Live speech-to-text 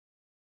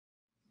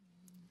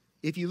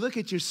If you look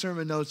at your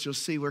sermon notes, you'll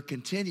see we're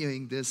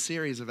continuing this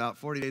series about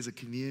 40 Days of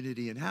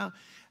Community and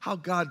how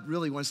God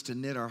really wants to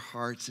knit our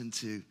hearts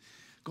into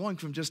going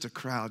from just a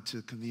crowd to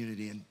a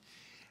community, and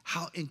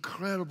how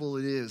incredible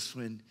it is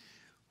when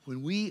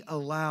we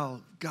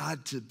allow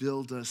God to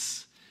build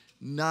us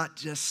not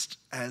just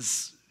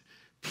as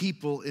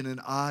people in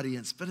an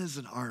audience, but as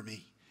an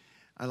army.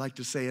 I like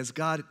to say, as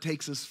God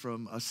takes us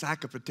from a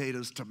sack of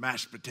potatoes to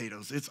mashed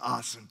potatoes, it's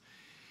awesome.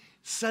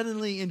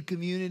 Suddenly in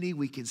community,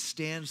 we can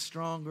stand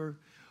stronger.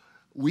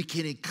 We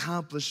can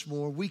accomplish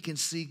more. We can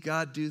see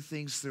God do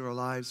things through our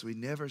lives we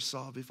never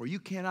saw before. You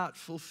cannot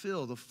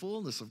fulfill the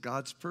fullness of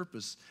God's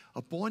purpose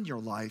upon your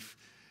life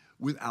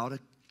without a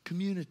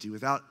community,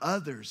 without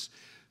others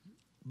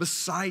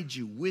beside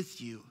you,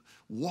 with you,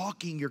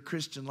 walking your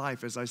Christian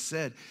life. As I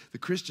said, the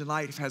Christian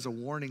life has a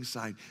warning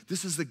sign.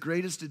 This is the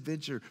greatest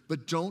adventure,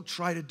 but don't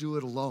try to do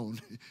it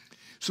alone.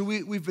 So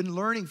we've been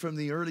learning from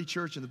the early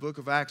church in the book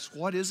of Acts,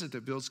 what is it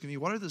that builds community?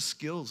 What are the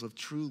skills of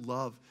true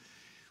love?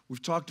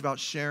 We've talked about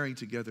sharing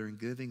together and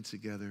giving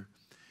together.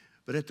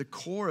 But at the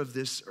core of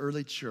this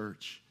early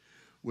church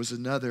was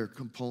another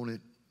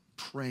component,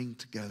 praying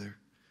together.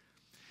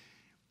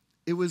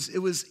 It was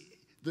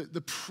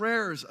the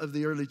prayers of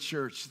the early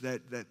church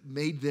that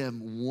made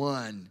them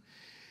one.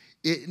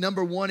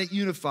 Number one, it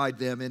unified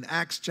them. In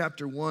Acts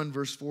chapter 1,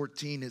 verse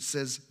 14, it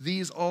says,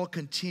 "These all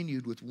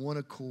continued with one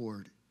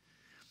accord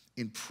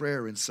in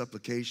prayer and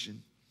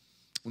supplication.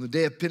 When the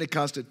day of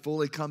Pentecost had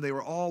fully come, they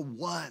were all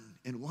one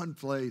in one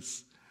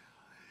place."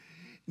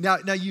 Now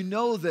you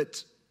know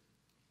that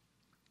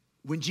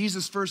when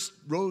Jesus first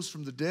rose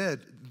from the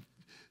dead,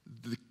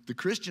 the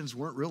Christians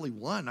weren't really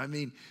one. I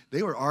mean,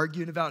 they were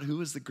arguing about who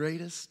was the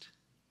greatest.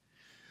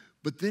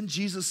 But then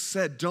Jesus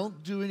said,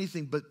 don't do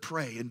anything but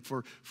pray. And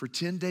for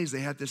 10 days, they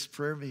had this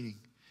prayer meeting.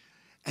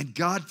 And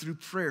God, through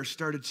prayer,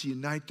 started to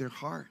unite their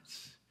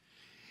hearts.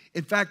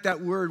 In fact,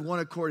 that word, one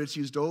accord, it's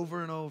used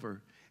over and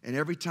over. And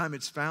every time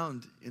it's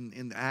found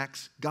in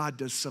Acts, God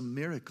does some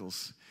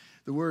miracles.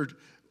 The word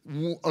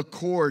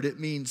accord, it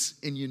means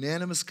in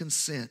unanimous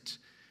consent.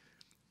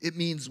 It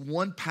means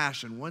one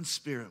passion, one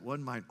spirit,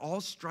 one mind,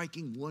 all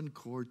striking one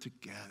chord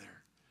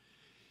together.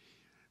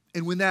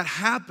 And when that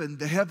happened,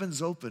 the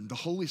heavens opened. The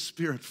Holy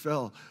Spirit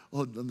fell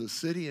on the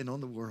city and on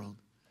the world.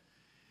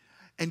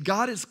 And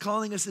God is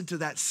calling us into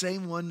that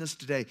same oneness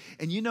today.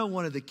 And you know,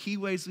 one of the key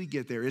ways we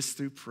get there is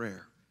through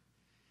prayer.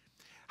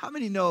 How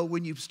many know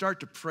when you start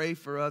to pray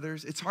for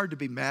others, it's hard to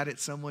be mad at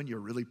someone you're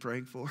really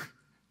praying for?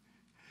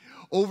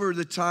 Over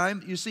the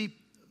time, you see,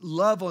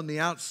 love on the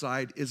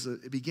outside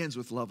it begins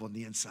with love on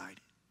the inside.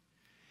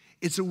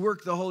 It's a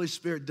work the Holy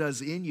Spirit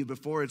does in you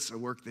before it's a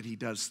work that He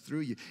does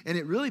through you. And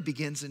it really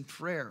begins in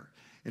prayer.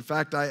 In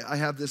fact, I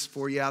have this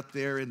for you out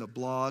there in the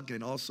blog,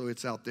 and also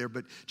it's out there.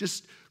 But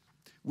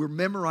we're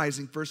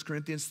memorizing 1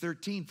 Corinthians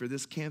 13 for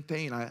this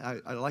campaign.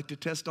 I like to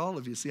test all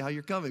of you, see how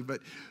you're coming.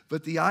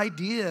 But the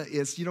idea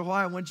is, you know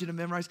why I want you to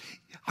memorize?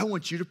 I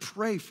want you to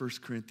pray 1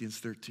 Corinthians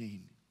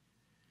 13.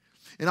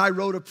 And I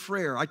wrote a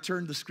prayer. I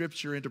turned the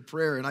scripture into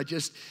prayer. And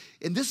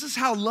this is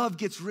how love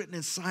gets written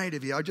inside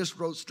of you. I just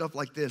wrote stuff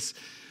like this.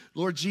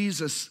 Lord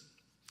Jesus,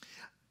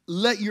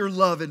 let your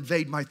love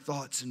invade my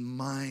thoughts and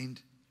mind.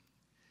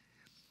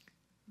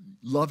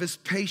 Love is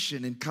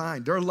patient and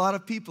kind. There are a lot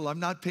of people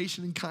I'm not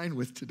patient and kind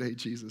with today,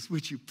 Jesus.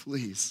 Would you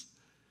please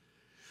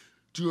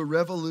do a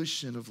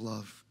revolution of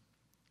love?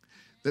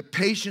 That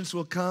patience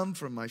will come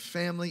from my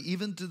family,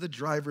 even to the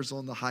drivers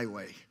on the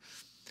highway.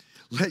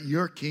 Let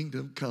your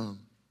kingdom come.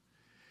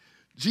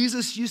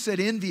 Jesus, you said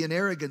envy and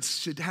arrogance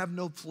should have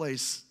no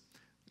place,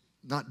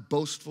 not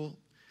boastful.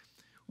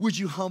 Would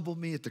you humble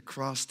me at the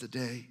cross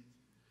today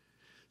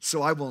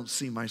so I won't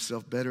see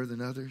myself better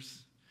than others?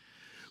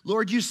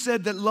 Lord, you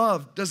said that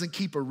love doesn't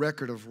keep a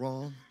record of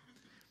wrong.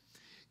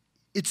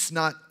 It's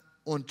not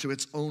onto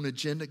its own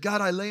agenda.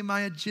 God, I lay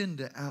my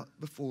agenda out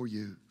before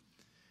you.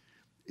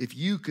 If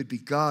you could be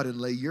God and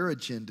lay your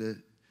agenda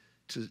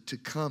to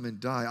come and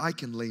die, I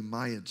can lay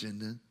my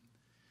agenda.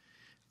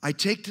 I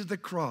take to the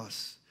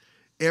cross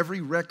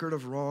every record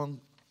of wrong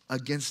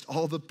against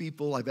all the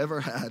people I've ever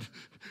had.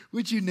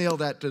 Would you nail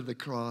that to the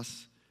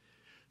cross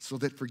so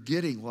that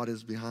forgetting what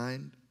is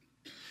behind?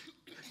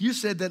 You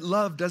said that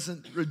love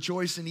doesn't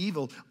rejoice in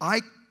evil.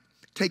 I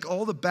take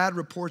all the bad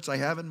reports I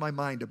have in my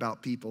mind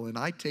about people and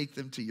I take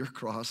them to your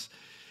cross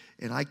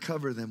and I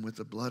cover them with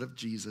the blood of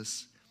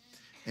Jesus.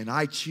 And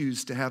I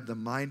choose to have the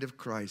mind of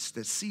Christ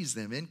that sees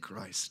them in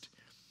Christ.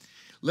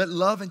 Let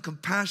love and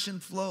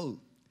compassion flow,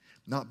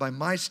 not by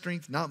my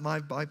strength, not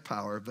by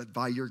power, but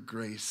by your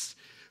grace.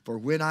 For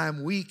when I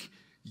am weak,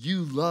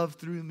 you love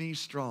through me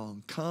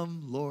strong.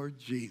 Come, Lord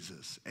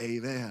Jesus.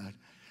 Amen.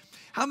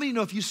 How many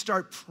know if you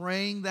start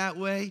praying that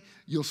way,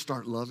 you'll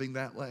start loving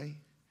that way?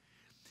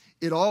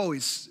 It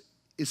always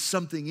is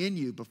something in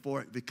you before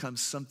it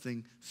becomes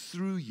something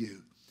through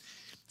you.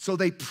 So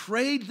they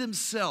prayed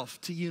themselves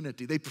to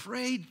unity. They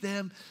prayed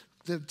them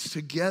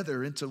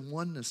together into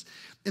oneness.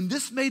 And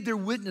this made their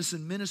witness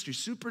and ministry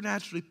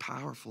supernaturally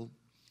powerful.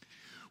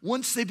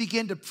 Once they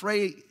began to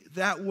pray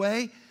that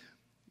way,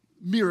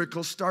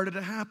 miracles started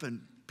to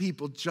happen.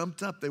 people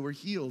jumped up. They were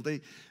healed.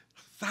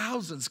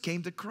 Thousands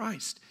came to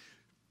Christ.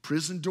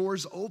 Prison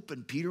doors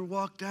opened. Peter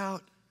walked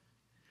out.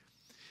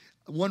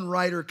 One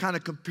writer kind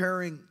of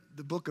comparing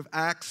the book of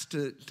Acts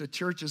to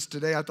churches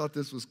today, I thought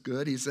this was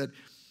good. He said,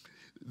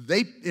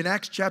 in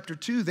Acts chapter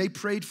 2, they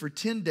prayed for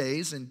 10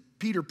 days, and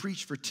Peter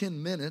preached for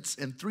 10 minutes,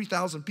 and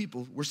 3,000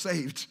 people were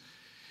saved.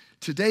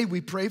 Today,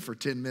 we pray for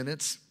 10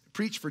 minutes,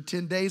 preach for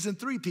 10 days, and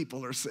 3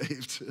 people are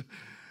saved.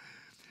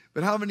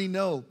 But how many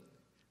know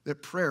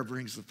that prayer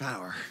brings the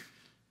power?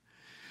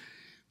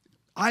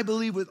 I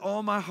believe with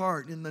all my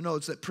heart in the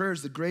notes that prayer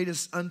is the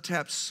greatest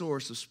untapped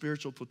source of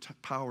spiritual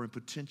power and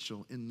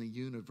potential in the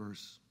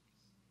universe.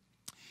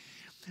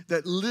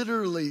 That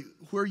literally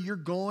where you're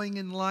going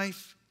in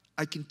life,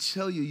 I can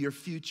tell you your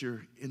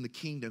future in the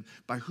kingdom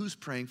by who's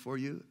praying for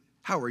you,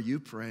 how are you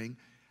praying,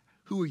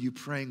 who are you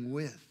praying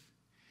with.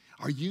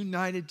 Are you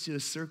united to a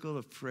circle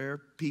of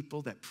prayer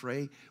people that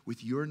pray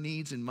with your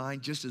needs in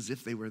mind just as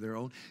if they were their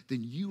own?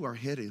 Then you are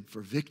headed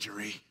for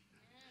victory.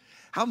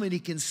 How many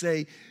can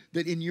say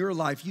that in your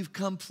life you've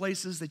come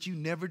places that you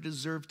never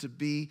deserved to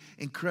be,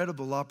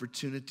 incredible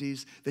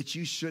opportunities that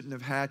you shouldn't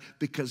have had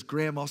because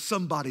grandma,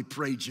 somebody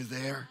prayed you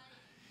there?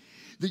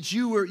 That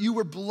you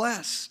were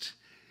blessed,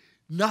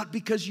 not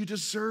because you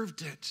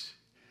deserved it,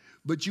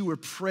 but you were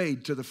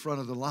prayed to the front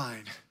of the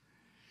line.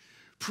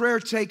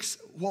 Prayer takes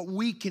what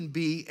we can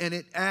be and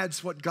it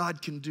adds what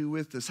God can do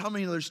with us. How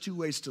many know there's 2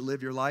 ways to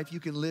live your life? You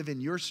can live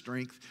in your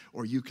strength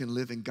or you can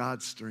live in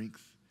God's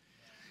strength.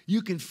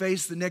 You can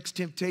face the next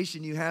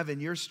temptation you have in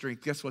your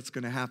strength. Guess what's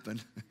going to happen?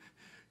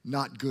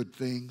 Not good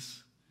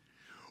things.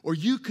 Or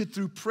you could,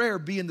 through prayer,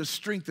 be in the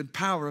strength and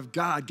power of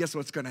God. Guess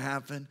what's going to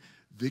happen?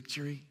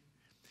 Victory.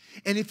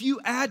 And if you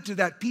add to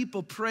that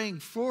people praying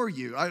for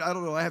you, I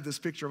don't know, I have this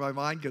picture in my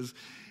mind because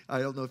I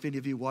don't know if any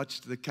of you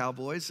watched the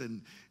Cowboys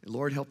and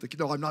Lord help the kids.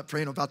 No, I'm not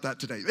praying about that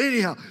today.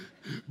 Anyhow,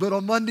 but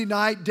on Monday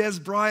night, Des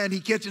Bryant, he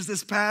catches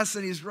this pass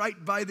and he's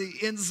right by the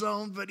end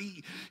zone, but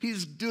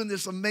he's doing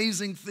this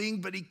amazing thing,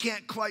 but he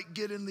can't quite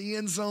get in the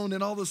end zone.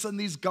 And all of a sudden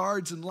these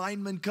guards and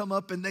linemen come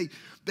up and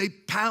they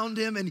pound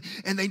him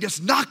and they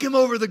just knock him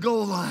over the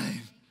goal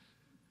line.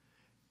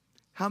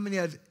 How many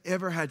have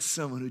ever had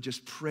someone who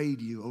just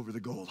prayed you over the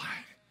goal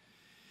line?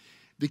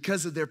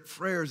 Because of their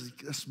prayers,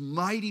 this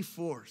mighty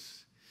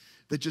force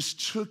that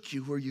just took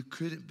you where you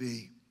couldn't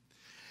be.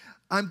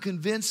 I'm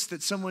convinced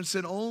that someone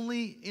said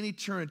only in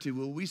eternity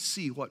will we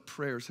see what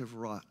prayers have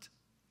wrought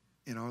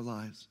in our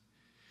lives.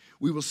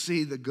 We will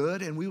see the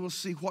good and we will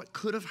see what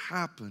could have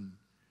happened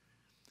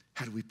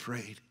had we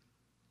prayed.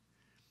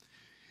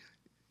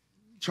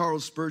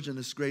 Charles Spurgeon,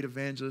 this great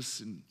evangelist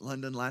in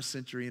London last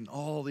century, and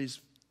all these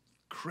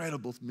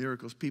incredible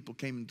miracles, people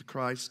came into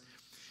Christ.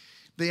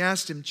 They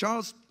asked him,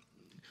 Charles,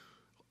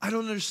 I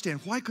don't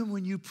understand. Why come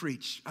when you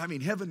preach,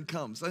 heaven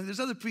comes. There's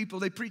other people,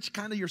 they preach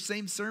kind of your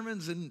same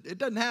sermons and it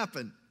doesn't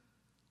happen.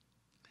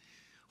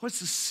 What's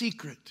the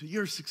secret to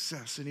your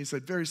success? And he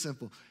said, very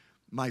simple.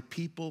 My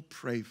people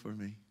pray for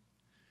me.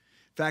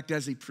 In fact,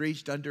 as he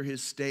preached under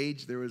his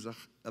stage, there was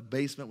a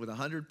basement with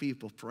 100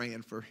 people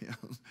praying for him.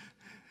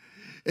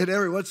 And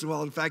every once in a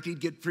while, in fact, he'd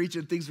get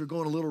preaching, things were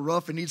going a little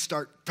rough, and he'd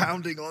start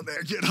pounding on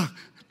there.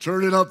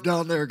 Turn it up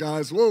down there,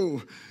 guys.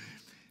 Whoa.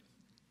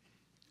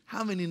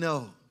 How many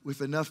know?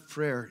 With enough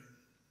prayer,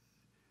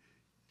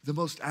 the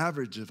most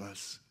average of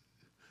us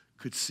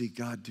could see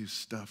God do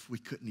stuff we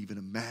couldn't even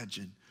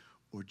imagine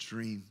or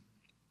dream.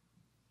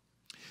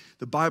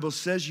 The Bible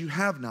says you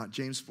have not,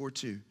 James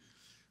 4:2,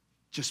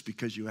 just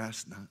because you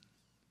ask not.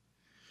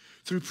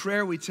 Through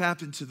prayer, we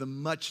tap into the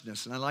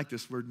muchness, and I like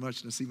this word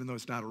muchness, even though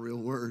it's not a real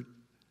word.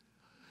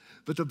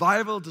 But the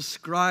Bible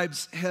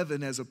describes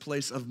heaven as a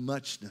place of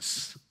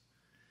muchness.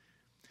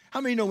 How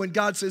many know when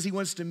God says he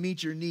wants to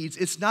meet your needs,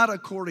 it's not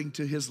according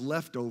to his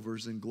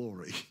leftovers in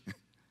glory,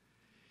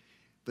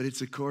 but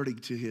it's according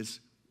to his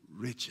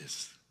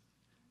riches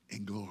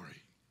in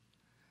glory.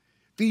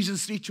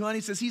 Ephesians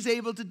 3:20 says he's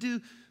able to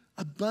do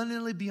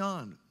abundantly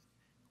beyond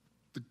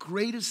the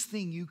greatest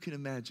thing you can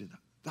imagine,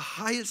 the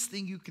highest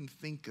thing you can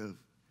think of.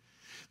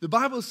 The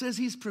Bible says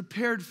he's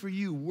prepared for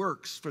you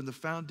works from the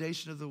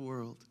foundation of the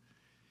world.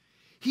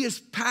 He has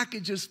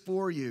packages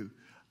for you.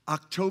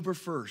 October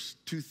 1st,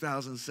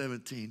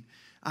 2017,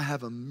 I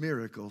have a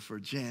miracle for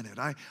Janet.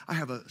 I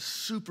have a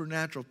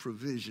supernatural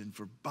provision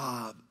for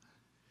Bob.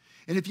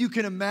 And if you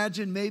can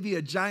imagine maybe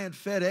a giant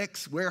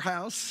FedEx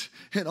warehouse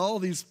and all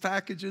these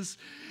packages,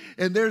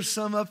 and there's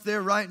some up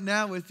there right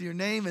now with your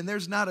name, and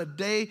there's not a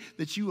day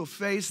that you will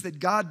face that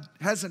God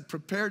hasn't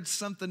prepared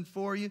something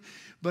for you.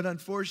 But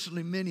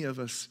unfortunately, many of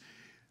us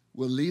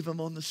will leave them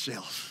on the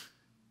shelf.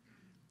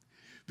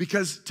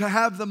 Because to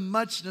have the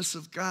muchness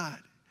of God,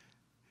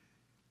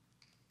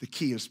 the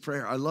key is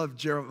prayer. I love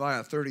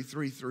Jeremiah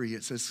 33:3.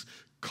 It says,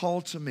 call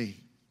to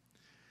me.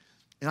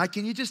 And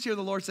can you just hear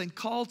the Lord saying,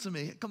 call to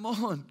me. Come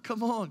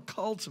on,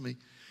 call to me.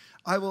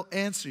 I will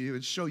answer you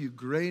and show you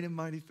great and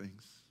mighty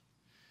things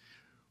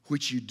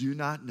which you do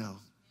not know.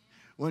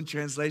 One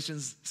translation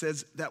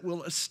says that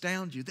will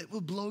astound you, that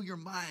will blow your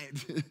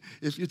mind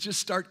if you just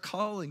start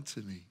calling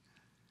to me.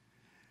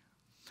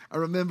 I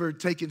remember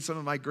taking some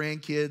of my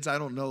grandkids. I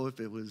don't know if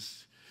it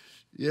was,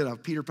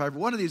 Peter Piper,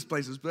 one of these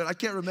places, but I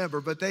can't remember.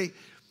 But they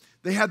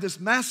had this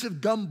massive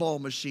gumball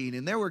machine,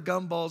 and there were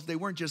gumballs. They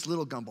weren't just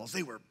little gumballs.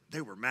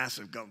 They were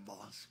massive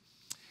gumballs.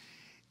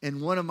 And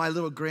one of my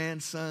little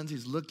grandsons,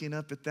 he's looking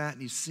up at that,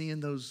 and he's seeing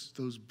those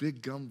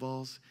big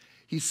gumballs.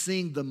 He's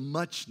seeing the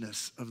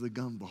muchness of the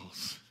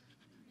gumballs.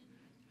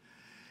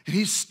 And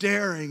he's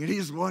staring, and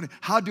he's wondering,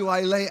 how do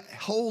I lay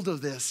hold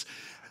of this?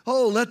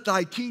 Oh, let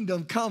thy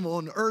kingdom come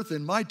on earth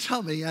in my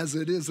tummy as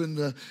it is in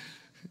the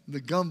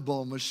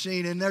gumball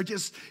machine. And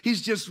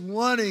he's just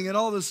wanting, and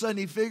all of a sudden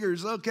he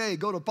figures, okay,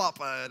 go to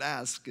Papa and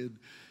ask. And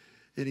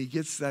he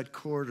gets that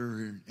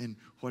quarter, and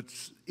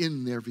what's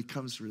in there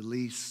becomes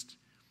released.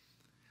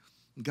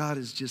 God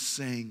is just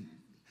saying,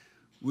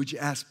 would you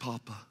ask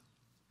Papa?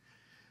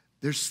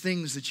 There's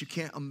things that you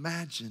can't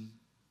imagine.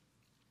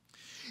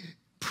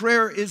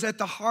 Prayer is at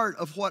the heart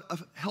of what a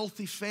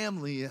healthy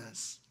family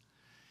is.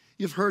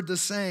 You've heard the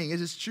saying, it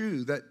is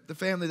true that the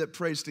family that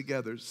prays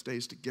together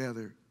stays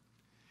together.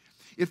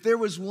 If there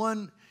was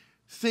one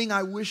thing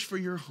I wish for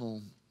your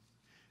home,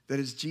 that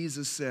as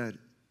Jesus said,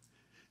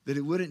 that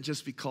it wouldn't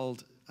just be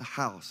called a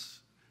house,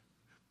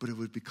 but it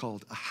would be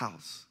called a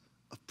house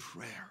of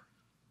prayer.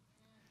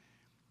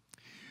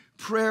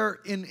 Prayer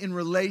in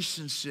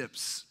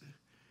relationships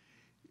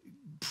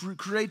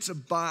creates a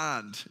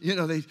bond.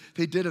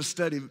 They did a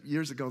study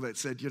years ago that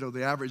said,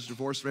 the average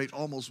divorce rate,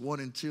 almost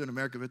 1 in 2 in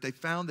America, but they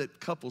found that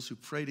couples who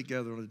pray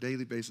together on a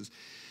daily basis,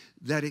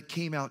 that it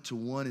came out to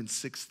 1 in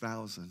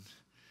 6,000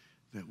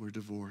 that were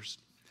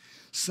divorced.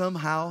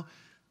 Somehow,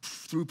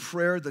 through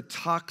prayer, the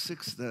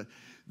toxics, the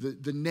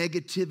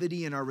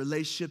negativity in our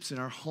relationships, in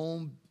our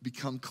home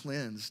become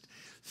cleansed.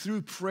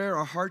 Through prayer,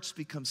 our hearts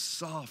become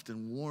soft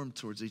and warm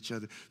towards each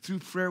other. Through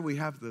prayer, we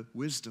have the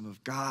wisdom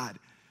of God,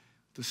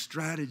 the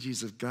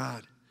strategies of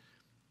God.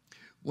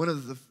 One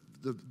of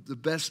the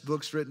best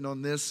books written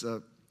on this,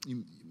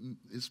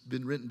 it's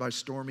been written by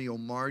Stormy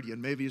Omartian.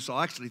 Maybe you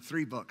saw actually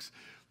 3 books.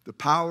 The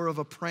Power of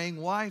a Praying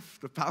Wife,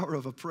 The Power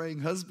of a Praying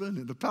Husband,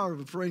 and The Power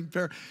of a Praying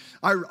Parent.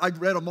 I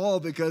read them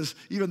all because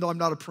even though I'm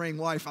not a praying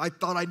wife, I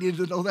thought I needed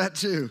to know that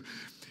too.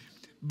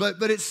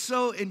 But it's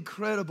so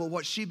incredible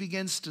what she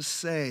begins to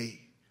say,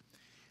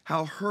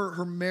 how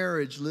her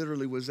marriage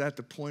literally was at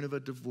the point of a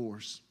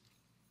divorce.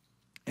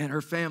 And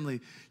her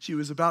family, she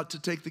was about to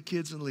take the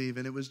kids and leave,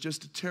 and it was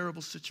just a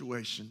terrible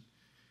situation.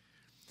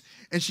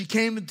 And she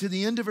came to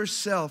the end of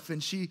herself,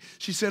 and she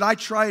said, I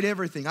tried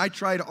everything. I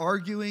tried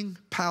arguing,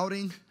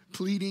 pouting,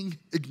 pleading,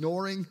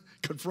 ignoring,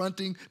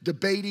 confronting,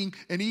 debating,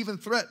 and even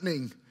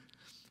threatening.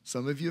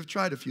 Some of you have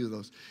tried a few of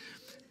those.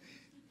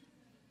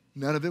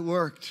 None of it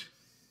worked.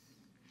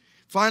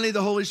 Finally,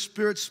 the Holy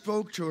Spirit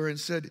spoke to her and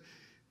said,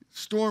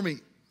 Stormy,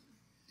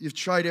 you've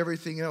tried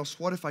everything else.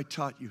 What if I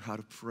taught you how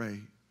to pray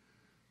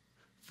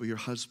for your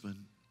husband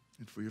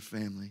and for your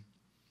family?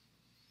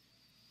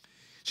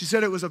 She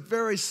said it was a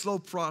very slow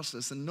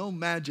process and no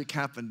magic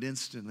happened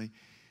instantly.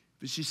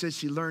 But she said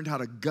she learned how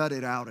to gut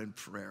it out in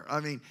prayer. I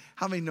mean,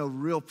 how many know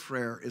real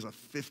prayer is a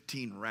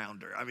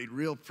 15-rounder? I mean,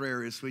 real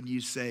prayer is when you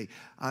say,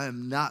 I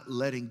am not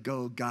letting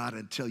go, God,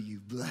 until you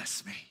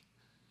bless me.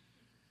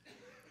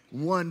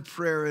 One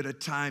prayer at a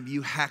time,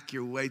 you hack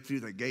your way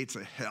through the gates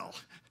of hell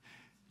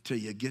till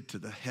you get to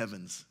the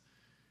heavens.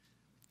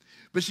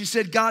 But she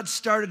said God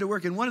started to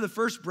work. And one of the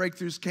first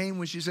breakthroughs came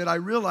when she said, I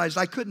realized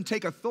I couldn't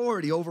take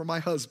authority over my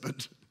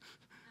husband.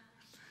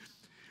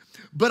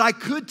 But I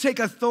could take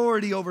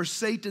authority over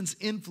Satan's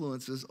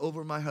influences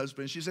over my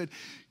husband. She said,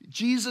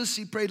 Jesus,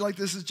 he prayed like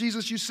this,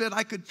 Jesus, you said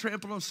I could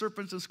trample on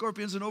serpents and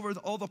scorpions and over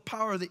all the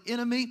power of the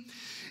enemy.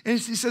 And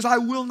he says, I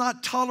will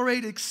not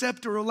tolerate,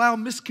 accept, or allow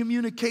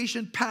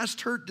miscommunication,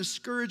 past hurt,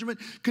 discouragement,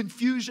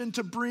 confusion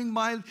to bring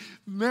my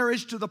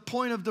marriage to the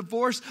point of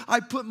divorce. I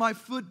put my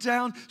foot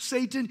down.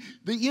 Satan,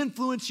 the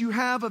influence you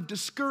have of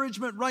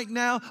discouragement right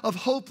now, of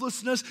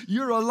hopelessness,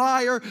 you're a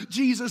liar.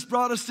 Jesus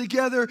brought us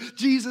together.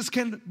 Jesus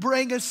can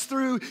bring us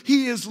through.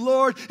 He is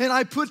Lord. And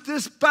I put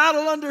this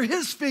battle under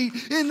his feet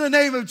in the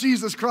name of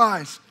Jesus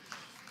Christ.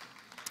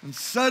 And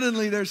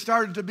suddenly there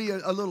started to be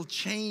a little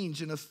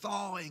change and a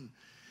thawing.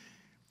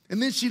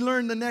 And then she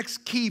learned the next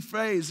key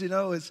phrase,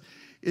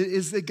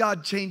 is that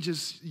God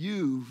changes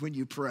you when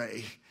you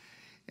pray.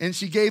 And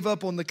she gave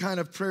up on the kind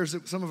of prayers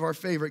that some of our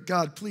favorite,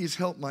 God, please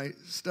help my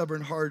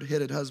stubborn,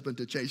 hard-headed husband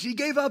to change. She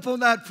gave up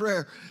on that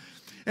prayer.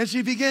 And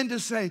she began to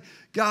say,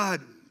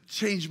 God,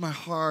 change my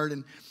heart.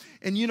 And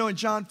in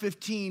John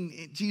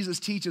 15, Jesus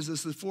teaches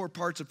us the 4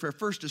 parts of prayer.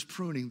 First is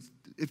pruning.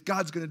 If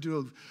God's going to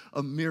do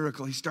a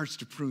miracle, he starts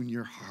to prune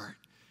your heart.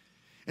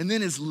 And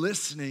then is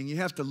listening. You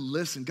have to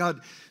listen.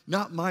 God,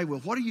 not my will.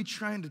 What are you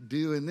trying to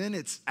do? And then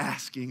it's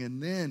asking.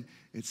 And then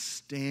it's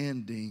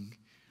standing.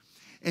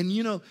 And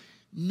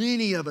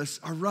many of us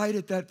are right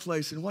at that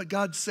place. And what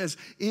God says,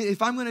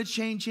 if I'm going to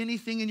change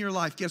anything in your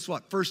life, guess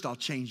what? First, I'll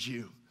change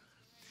you.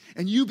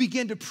 And you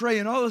begin to pray,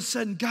 and all of a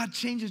sudden, God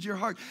changes your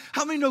heart.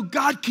 How many know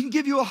God can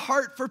give you a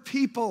heart for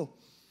people?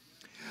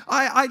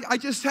 I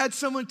just had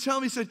someone tell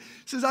me, says,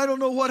 I don't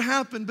know what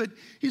happened, but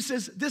he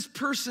says, this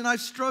person I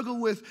struggle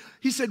with,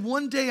 he said,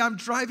 one day I'm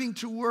driving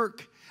to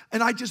work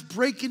and I just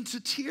break into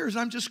tears.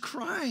 I'm just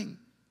crying.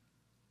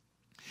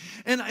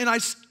 And I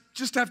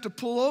just have to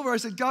pull over. I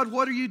said, God,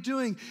 what are you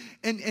doing?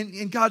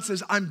 And God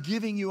says, I'm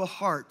giving you a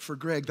heart for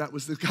Greg. That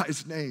was the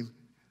guy's name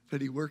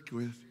that he worked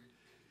with.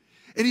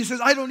 And he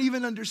says, I don't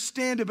even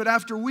understand it, but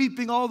after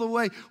weeping all the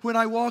way, when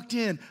I walked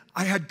in,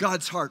 I had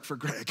God's heart for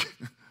Greg.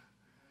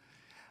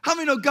 How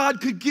many know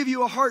God could give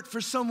you a heart for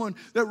someone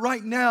that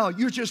right now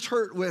you're just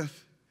hurt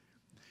with?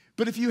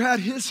 But if you had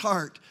his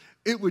heart,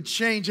 it would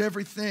change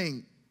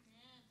everything.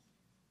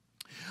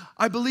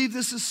 I believe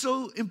this is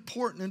so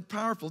important and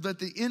powerful that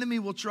the enemy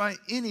will try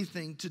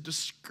anything to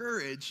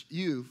discourage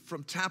you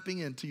from tapping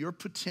into your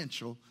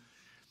potential,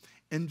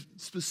 and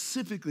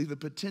specifically the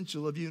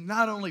potential of you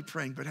not only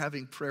praying, but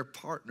having prayer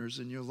partners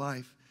in your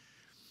life.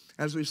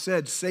 As we've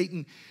said,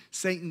 Satan,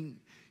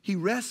 he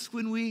rests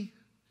when we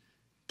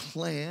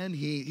plan.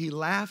 He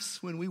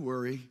laughs when we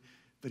worry,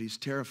 but he's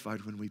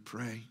terrified when we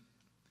pray.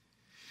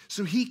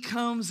 So he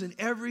comes in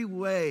every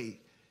way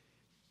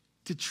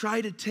to try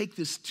to take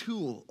this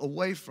tool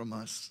away from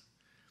us.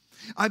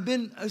 I've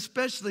been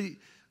especially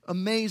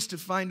amazed to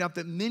find out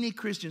that many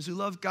Christians who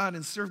love God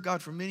and serve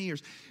God for many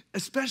years,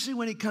 especially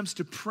when it comes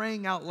to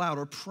praying out loud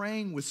or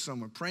praying with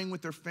someone, praying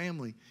with their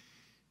family,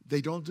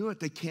 they don't do it.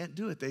 They can't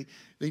do it.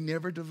 They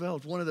never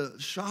developed. One of the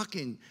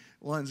shocking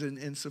ones,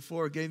 and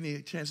Sephora gave me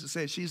a chance to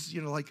say it. She's,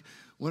 like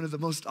one of the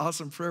most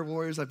awesome prayer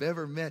warriors I've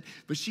ever met.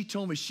 But she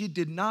told me she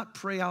did not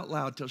pray out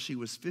loud till she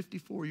was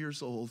 54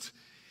 years old,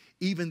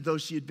 even though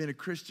she had been a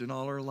Christian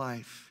all her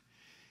life.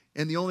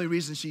 And the only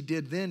reason she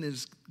did then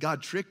is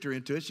God tricked her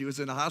into it. She was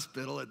in a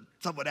hospital and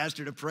someone asked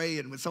her to pray,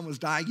 and when someone's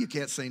dying, you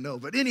can't say no.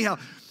 But anyhow,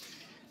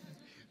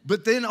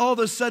 but then all of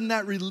a sudden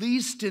that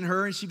released in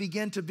her, and she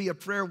began to be a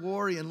prayer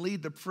warrior and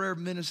lead the prayer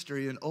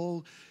ministry. And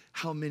oh,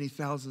 how many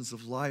thousands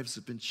of lives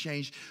have been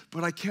changed.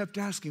 But I kept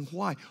asking,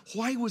 why?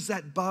 Why was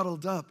that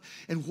bottled up?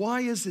 And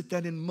why is it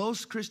that in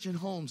most Christian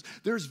homes,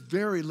 there's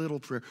very little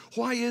prayer?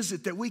 Why is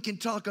it that we can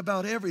talk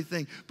about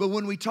everything, but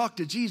when we talk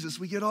to Jesus,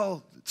 we get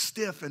all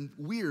stiff and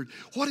weird?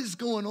 What is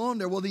going on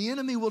there? Well, the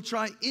enemy will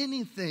try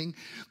anything,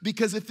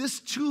 because if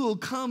this tool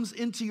comes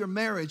into your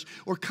marriage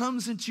or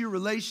comes into your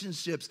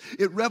relationships,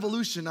 it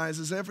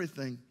revolutionizes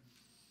everything.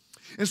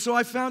 And so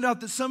I found out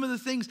that some of the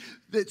things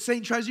that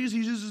Satan tries to use, he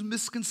uses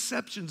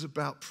misconceptions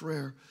about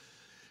prayer.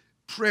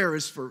 Prayer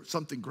is for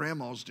something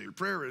grandmas do.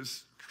 Prayer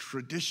is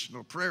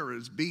traditional. Prayer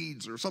is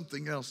beads or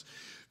something else.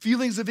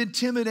 Feelings of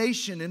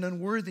intimidation and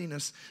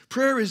unworthiness.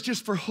 Prayer is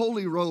just for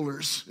holy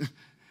rollers.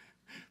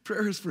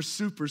 Prayer is for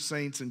super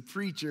saints and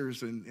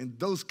preachers and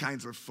those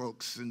kinds of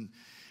folks. And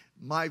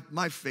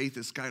my faith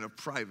is kind of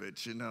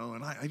private, and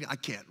I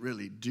can't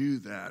really do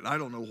that. I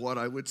don't know what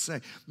I would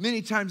say.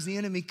 Many times the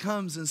enemy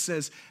comes and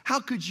says, how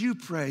could you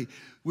pray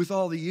with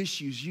all the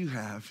issues you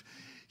have?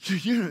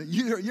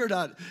 You're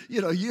not,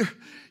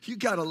 you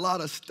got a lot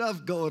of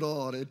stuff going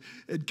on,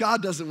 and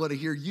God doesn't want to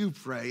hear you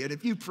pray. And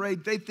if you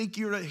prayed, they think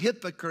you're a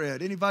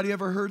hypocrite. Anybody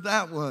ever heard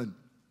that one?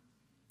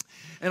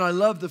 And I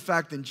love the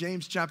fact in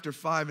James chapter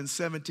 5 and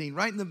 17,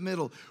 right in the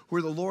middle,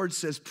 where the Lord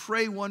says,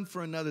 pray one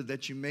for another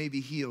that you may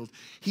be healed.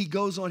 He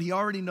goes on, he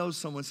already knows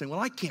someone saying, well,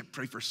 I can't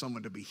pray for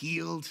someone to be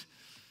healed.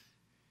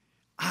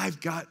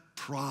 I've got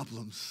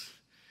problems.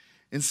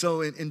 And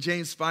so in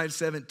James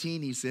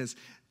 5:17, he says,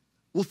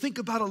 well, think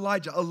about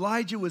Elijah.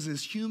 Elijah was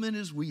as human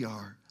as we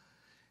are.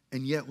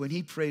 And yet when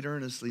he prayed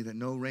earnestly that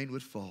no rain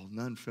would fall,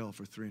 none fell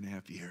for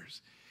 3.5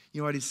 years.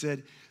 You know what he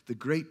said? The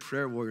great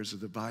prayer warriors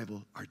of the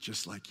Bible are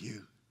just like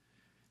you.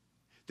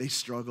 They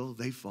struggle,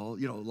 they fall.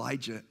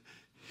 Elijah,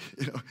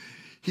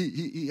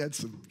 he had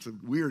some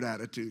weird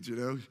attitudes,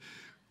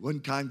 One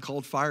time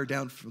called fire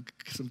down from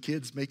some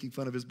kids making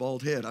fun of his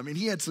bald head. I mean,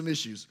 he had some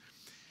issues.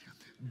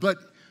 But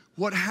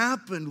what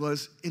happened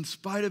was, in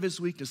spite of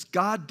his weakness,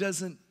 God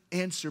doesn't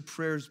answer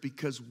prayers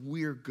because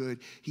we're good.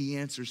 He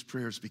answers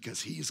prayers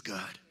because he's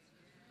good.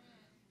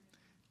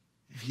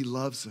 He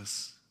loves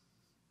us.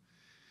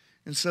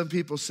 And some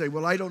people say,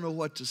 well, I don't know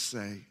what to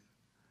say.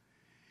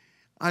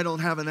 I don't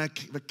have a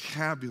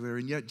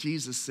vocabulary. And yet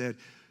Jesus said,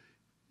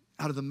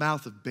 out of the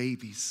mouth of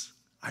babies,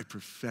 I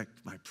perfect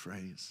my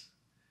praise.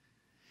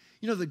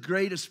 The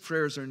greatest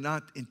prayers are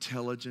not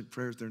intelligent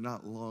prayers. They're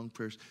not long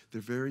prayers.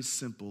 They're very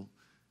simple,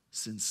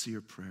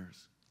 sincere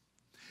prayers.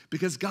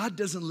 Because God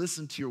doesn't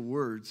listen to your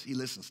words. He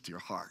listens to your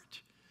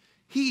heart.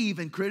 He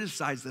even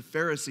criticized the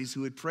Pharisees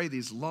who would pray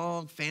these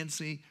long,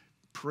 fancy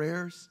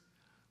prayers,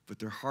 but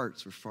their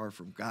hearts were far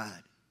from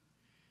God.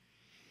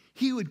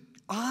 He would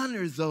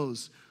honor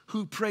those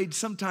who prayed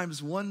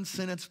sometimes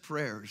one-sentence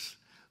prayers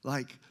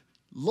like,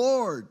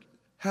 Lord,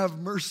 have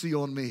mercy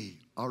on me.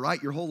 All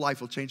right, your whole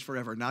life will change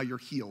forever. Now you're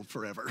healed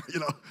forever,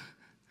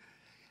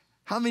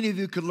 How many of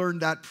you could learn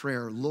that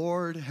prayer?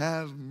 Lord,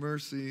 have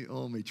mercy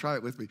on me. Try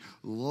it with me.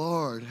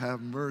 Lord,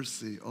 have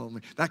mercy on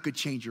me. That could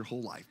change your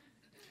whole life.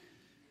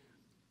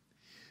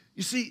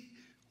 You see,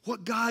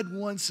 what God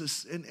wants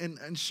us,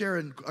 and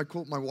Sharon, I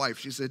quote my wife,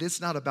 she said, it's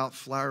not about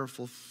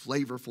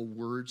flavorful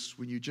words.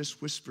 When you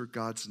just whisper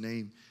God's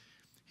name,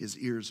 his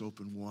ears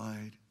open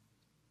wide.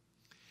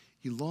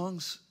 He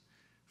longs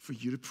for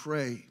you to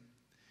pray.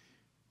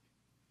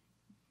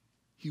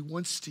 He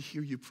wants to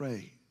hear you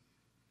pray.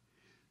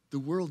 The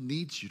world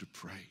needs you to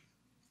pray.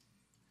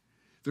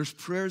 There's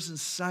prayers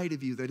inside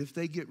of you that if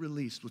they get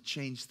released will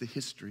change the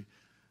history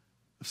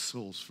of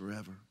souls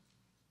forever.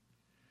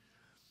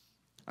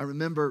 I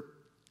remember,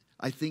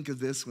 I think of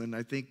this when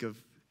I think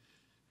of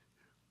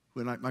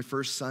when my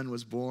first son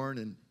was born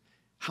and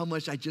how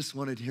much I just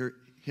wanted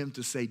him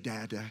to say,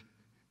 Dada.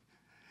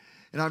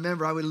 And I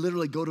remember I would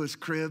literally go to his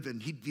crib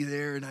and he'd be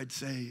there and I'd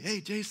say, hey,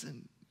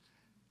 Jason,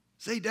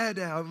 say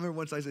Dada. I remember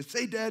once I said,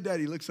 say Dada.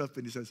 He looks up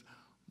and he says,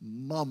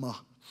 Mama.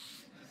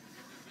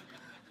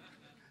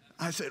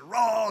 I said,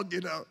 wrong,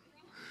 you know.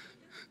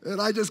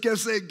 And I just kept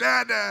saying,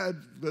 Dada.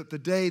 But the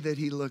day that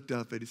he looked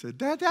up and he said,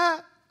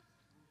 Dada.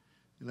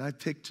 And I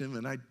picked him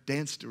and I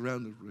danced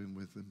around the room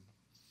with him.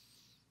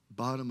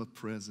 Bought him a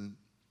present.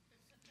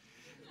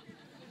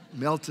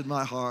 Melted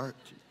my heart.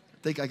 I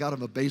think I got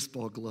him a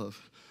baseball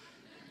glove.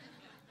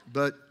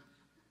 But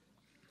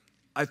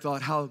I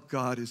thought how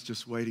God is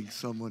just waiting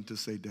someone to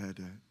say,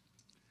 Dada.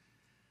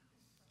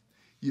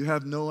 You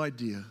have no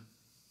idea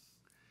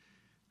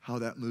how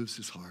that moves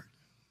his heart.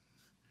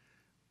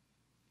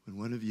 When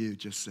one of you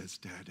just says,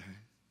 Dada,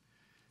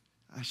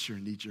 I sure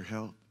need your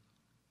help.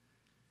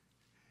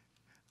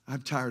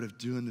 I'm tired of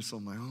doing this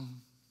on my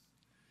own.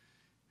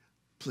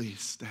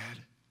 Please, Dad.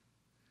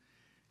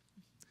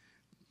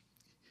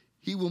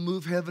 He will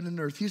move heaven and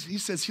earth. He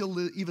says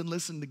he'll even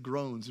listen to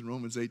groans in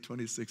Romans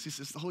 8:26. He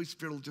says the Holy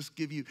Spirit will just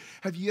give you,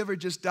 have you ever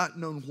just not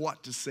known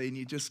what to say and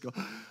you just go,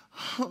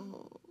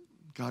 oh.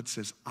 God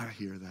says, I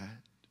hear that.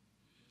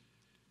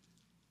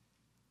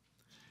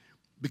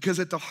 Because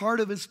at the heart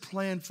of his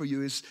plan for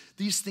you is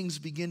these things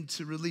begin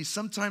to release.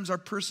 Sometimes our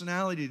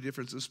personality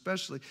difference,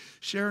 especially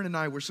Sharon and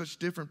I were such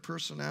different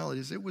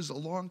personalities. It was a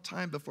long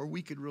time before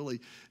we could really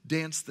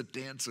dance the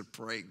dance of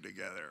praying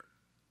together.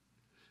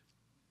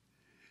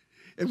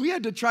 And we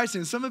had to try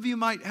something. Some of you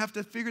might have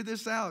to figure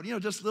this out. You know,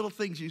 just little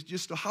things. You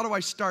just, how do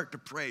I start to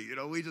pray? You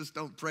know, we just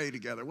don't pray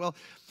together. Well,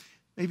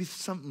 maybe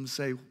something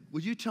say,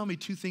 would you tell me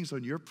 2 things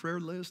on your prayer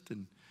list?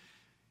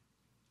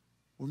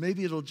 Or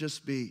maybe it'll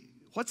just be,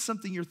 what's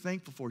something you're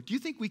thankful for? Do you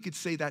think we could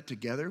say that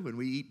together when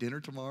we eat dinner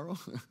tomorrow?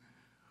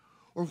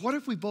 Or what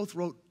if we both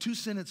wrote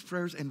 2-sentence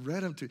prayers and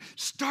read them to you?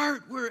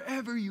 Start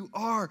wherever you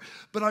are.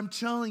 But I'm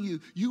telling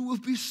you, you will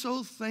be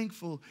so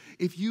thankful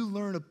if you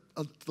learn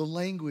the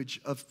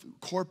language of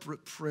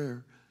corporate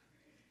prayer.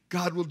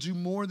 God will do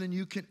more than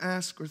you can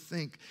ask or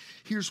think.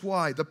 Here's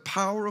why. The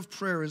power of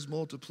prayer is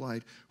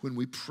multiplied when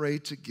we pray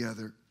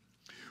together.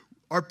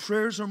 Our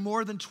prayers are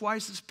more than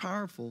twice as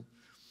powerful.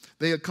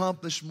 They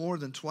accomplish more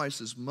than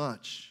twice as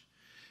much.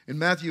 In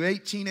Matthew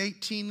 18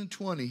 and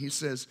 20, he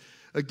says,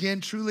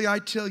 again, truly I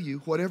tell you,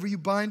 whatever you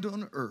bind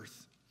on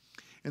earth,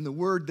 and the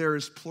word there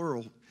is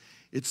plural.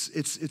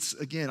 It's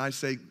again, I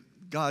say,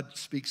 God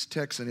speaks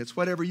Texan. It's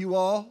whatever you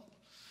all,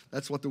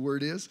 that's what the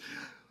word is.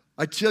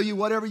 I tell you,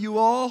 whatever you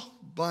all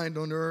bind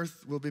on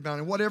earth will be bound,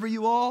 and whatever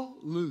you all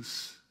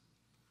loose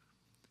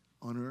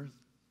on earth.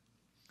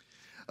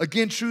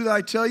 Again, truly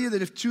I tell you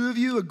that if 2 of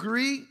you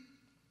agree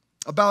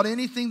about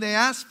anything they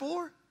ask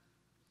for,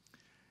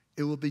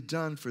 it will be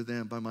done for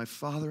them by my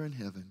Father in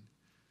heaven.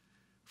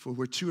 For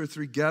where 2 or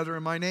 3 gather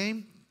in my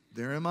name,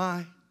 there am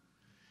I.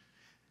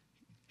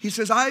 He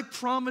says, I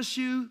promise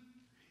you,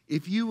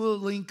 if you will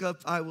link up,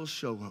 I will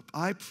show up.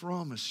 I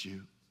promise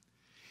you.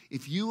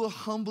 If you will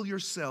humble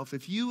yourself,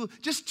 if you will,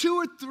 just 2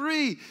 or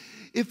 3,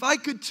 if I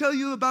could tell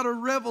you about a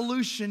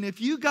revolution, if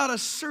you got a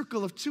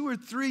circle of 2 or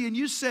 3 and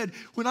you said,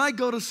 when I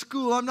go to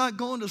school, I'm not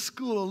going to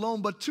school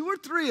alone, but 2 or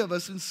 3 of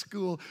us in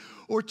school,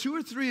 or 2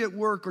 or 3 at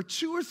work, or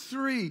 2 or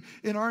 3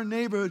 in our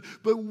neighborhood.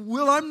 But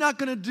I'm not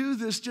going to do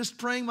this just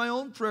praying my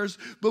own prayers,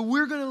 but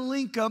we're going to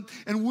link up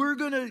and we're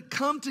going to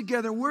come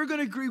together. We're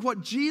going to agree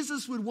what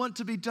Jesus would want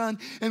to be done.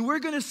 And we're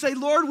going to say,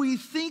 Lord, we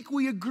think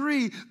we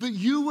agree that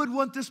you would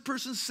want this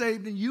person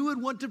saved and you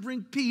would want to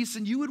bring peace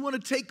and you would want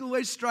to take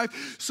away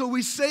strife. So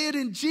we say it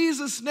in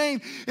Jesus'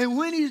 name. And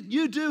when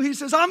you do, he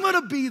says, I'm going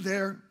to be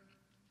there.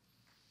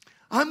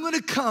 I'm going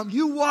to come.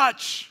 You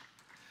watch.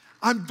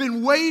 I've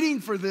been waiting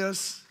for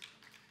this.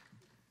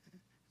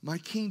 My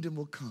kingdom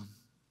will come.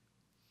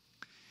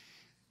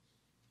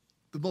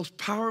 The most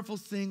powerful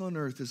thing on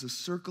earth is a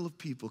circle of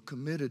people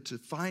committed to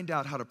find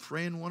out how to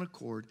pray in one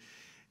accord.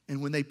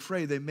 And when they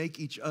pray, they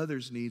make each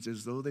other's needs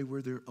as though they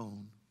were their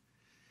own.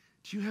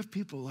 Do you have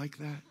people like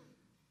that?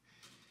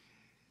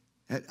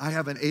 I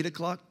have an 8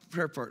 o'clock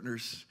prayer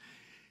partners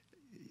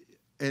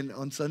and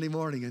on Sunday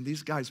morning, and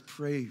these guys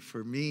pray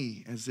for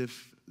me as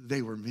if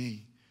they were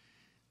me.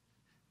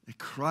 They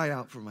cry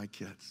out for my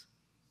kids.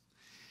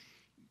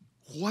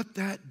 What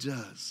that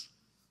does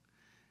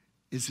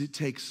is it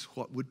takes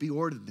what would be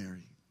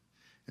ordinary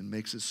and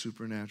makes it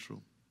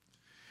supernatural.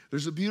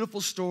 There's a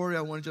beautiful story.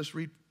 I want to just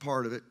read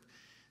part of it.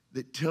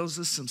 that tells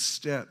us some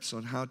steps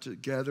on how to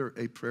gather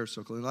a prayer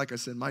circle. And like I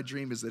said, my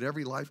dream is that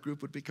every life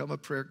group would become a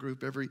prayer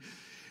group.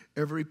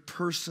 Every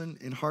person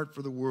in Heart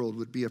for the World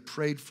would be a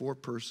prayed-for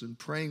person,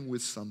 praying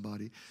with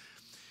somebody,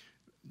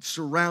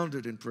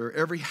 surrounded in prayer.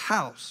 Every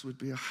house would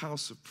be a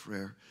house of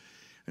prayer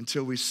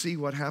until we see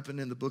what happened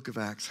in the book of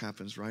Acts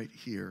happens right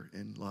here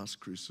in Las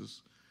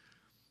Cruces.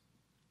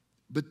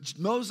 But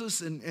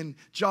Moses and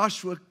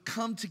Joshua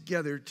come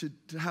together to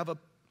have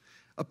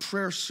a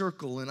prayer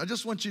circle. And I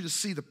just want you to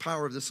see the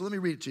power of this. So let me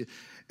read it to you.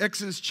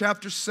 Exodus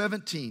chapter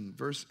 17,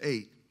 verse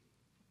 8.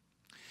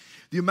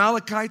 The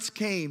Amalekites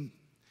came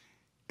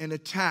and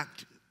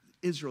attacked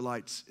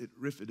Israelites at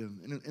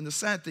Rephidim. And the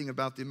sad thing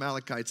about the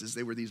Amalekites is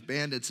they were these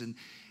bandits, and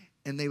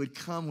they would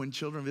come when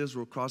children of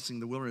Israel were crossing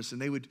the wilderness,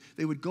 and they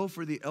would go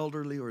for the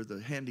elderly or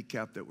the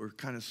handicapped that were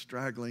kind of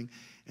straggling,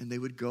 and they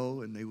would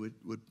go and they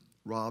would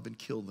rob and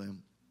kill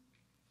them.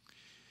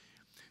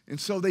 And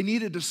so they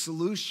needed a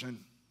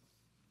solution.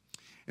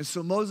 And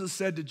so Moses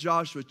said to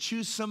Joshua,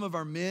 choose some of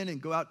our men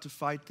and go out to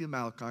fight the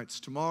Amalekites.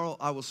 Tomorrow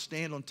I will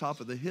stand on top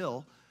of the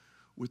hill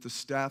with the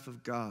staff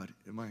of God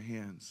in my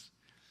hands.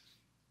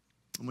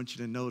 I want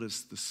you to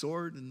notice the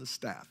sword and the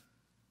staff.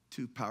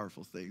 Two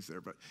powerful things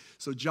there.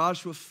 So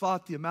Joshua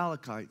fought the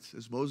Amalekites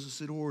as Moses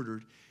had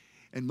ordered.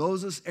 And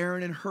Moses,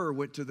 Aaron, and Hur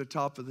went to the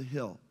top of the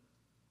hill.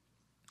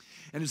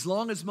 And as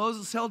long as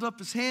Moses held up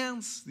his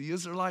hands, the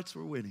Israelites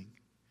were winning.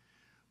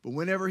 But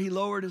whenever he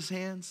lowered his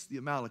hands, the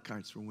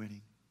Amalekites were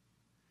winning.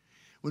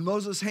 When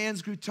Moses'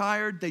 hands grew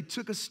tired, they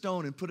took a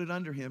stone and put it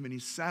under him, and he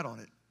sat on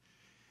it.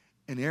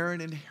 And Aaron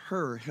and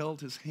Hur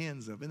held his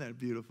hands up. Isn't that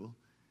beautiful?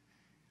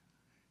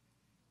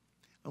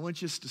 I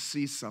want you to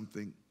see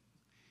something.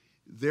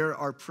 There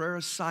are prayer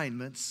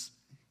assignments,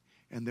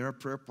 and there are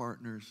prayer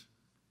partners.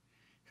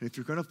 And if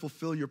you're going to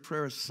fulfill your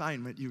prayer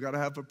assignment, you've got to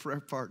have a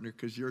prayer partner,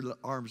 because your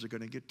arms are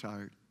going to get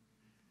tired.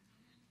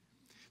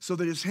 So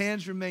that his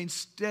hands remained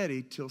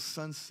steady till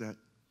sunset.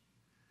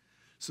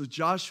 So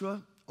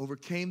Joshua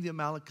overcame the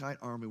Amalekite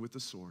army with the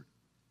sword.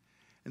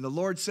 And the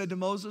Lord said to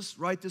Moses,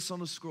 write this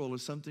on a scroll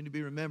as something to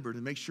be remembered,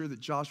 and make sure that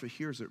Joshua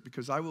hears it,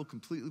 because I will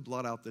completely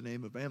blot out the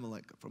name of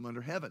Amalek from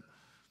under heaven.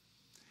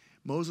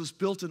 Moses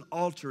built an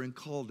altar and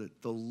called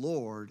it, the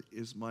Lord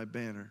is my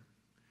banner.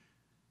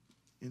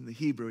 In the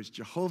Hebrew, it's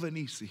Jehovah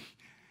Nissi,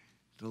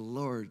 the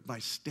Lord, my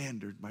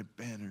standard, my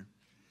banner.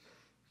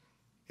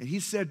 And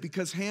he said,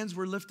 because hands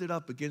were lifted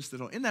up against the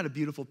throne. Isn't that a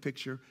beautiful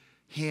picture?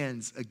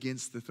 Hands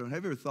against the throne.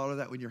 Have you ever thought of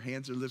that? When your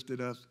hands are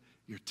lifted up,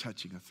 you're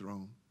touching a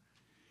throne.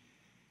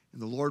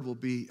 And the Lord will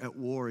be at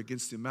war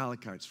against the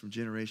Amalekites from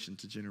generation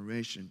to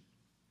generation.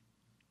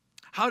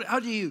 How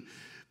do you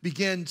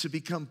begin to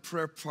become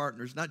prayer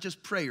partners? Not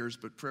just prayers,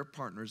 but prayer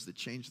partners that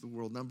change the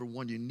world. Number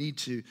one, you need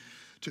to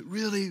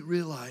really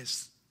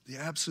realize the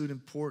absolute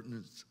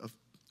importance of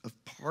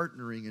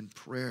partnering in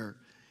prayer.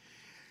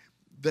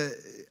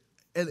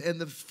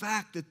 And the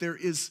fact that there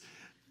is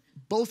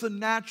both a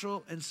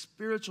natural and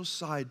spiritual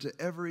side to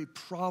every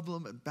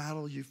problem and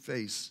battle you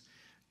face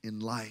in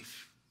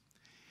life.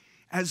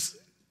 As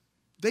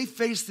they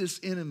face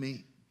this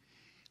enemy,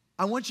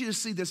 I want you to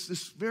see this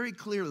very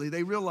clearly.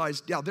 They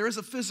realized, yeah, there is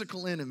a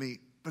physical enemy,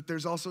 but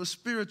there's also a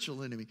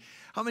spiritual enemy.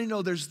 How many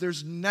know there's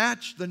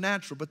the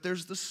natural, but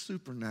there's the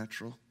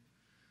supernatural?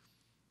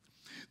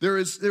 There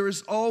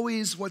is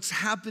always what's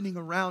happening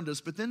around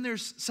us, but then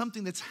there's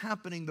something that's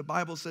happening, the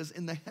Bible says,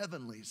 in the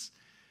heavenlies,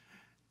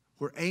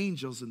 where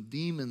angels and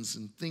demons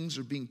and things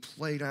are being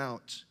played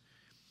out.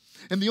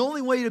 And the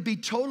only way to be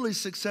totally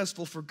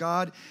successful for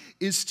God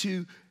is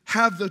to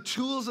have the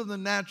tools of the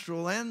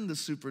natural and the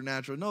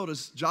supernatural.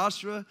 Notice,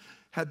 Joshua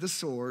had the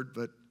sword,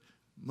 but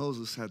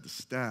Moses had the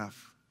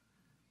staff.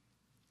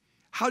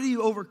 How do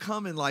you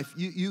overcome in life?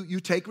 You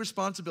take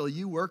responsibility,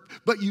 you work,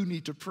 but you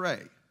need to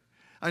pray.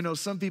 I know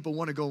some people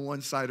want to go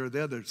one side or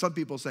the other. Some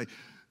people say,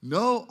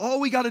 no, all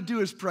we got to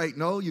do is pray.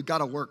 No, you got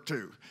to work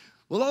too.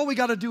 Well, all we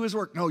got to do is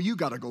work. No, you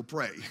got to go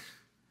pray.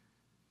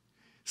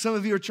 Some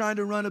of you are trying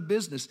to run a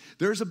business.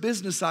 There's a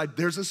business side.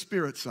 There's a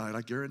spirit side,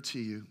 I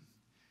guarantee you.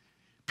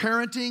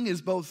 Parenting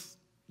is both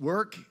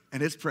work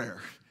and it's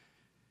prayer.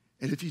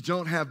 And if you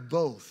don't have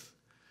both,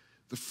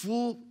 the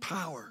full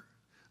power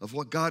of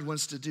what God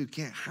wants to do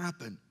can't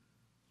happen.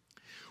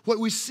 What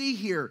we see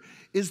here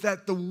is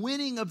that the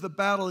winning of the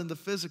battle in the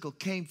physical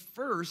came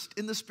first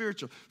in the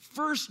spiritual.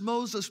 First,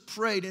 Moses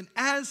prayed, and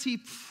as he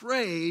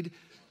prayed,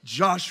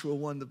 Joshua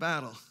won the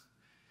battle.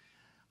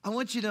 I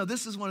want you to know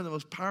this is one of the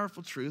most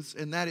powerful truths,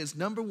 and that is,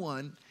 number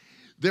one,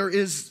 there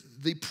is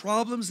the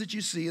problems that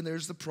you see, and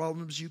there's the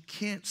problems you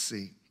can't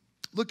see.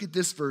 Look at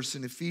this verse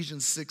in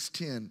Ephesians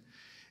 6:10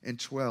 and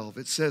 12.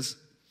 It says,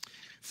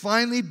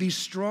 finally, be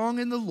strong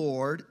in the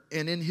Lord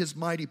and in his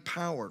mighty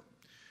power.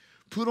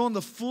 Put on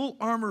the full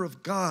armor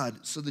of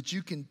God so that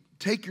you can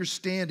take your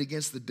stand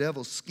against the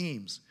devil's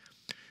schemes.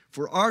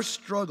 For our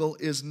struggle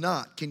is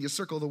not, can you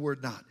circle the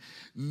word not?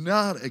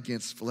 Not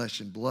against flesh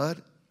and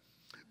blood,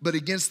 but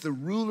against the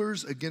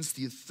rulers, against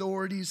the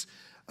authorities,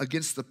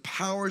 against the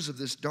powers of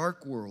this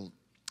dark world,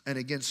 and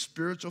against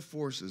spiritual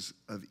forces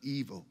of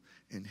evil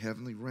in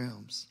heavenly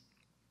realms.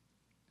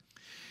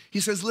 He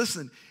says,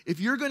 listen, if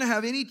you're going to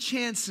have any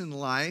chance in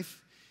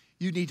life,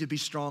 you need to be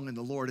strong in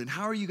the Lord. And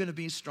how are you going to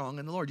be strong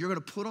in the Lord? You're going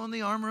to put on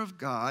the armor of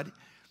God,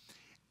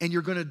 and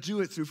you're going to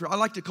do it through prayer. I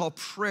like to call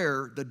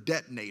prayer the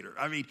detonator.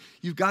 I mean,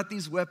 you've got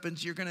these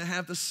weapons. You're going to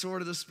have the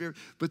sword of the Spirit.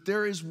 But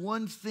there is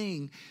one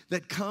thing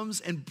that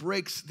comes and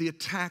breaks the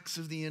attacks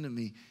of the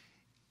enemy,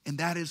 and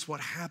that is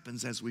what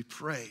happens as we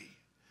pray.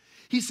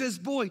 He says,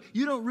 boy,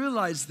 you don't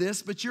realize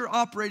this, but you're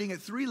operating at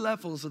 3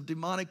 levels of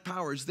demonic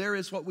powers. There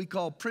is what we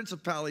call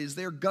principalities.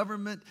 They're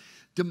government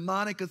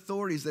demonic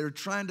authorities that are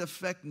trying to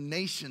affect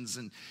nations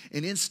and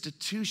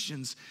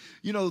institutions.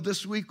 You know,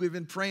 this week we've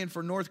been praying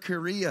for North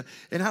Korea,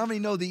 and how many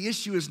know the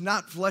issue is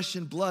not flesh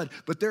and blood,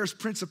 but there's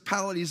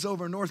principalities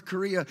over North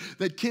Korea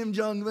that Kim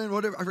Jong-un,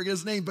 whatever, I forget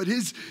his name, but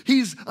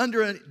he's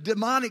under a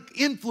demonic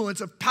influence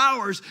of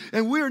powers,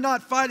 and we're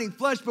not fighting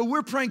flesh, but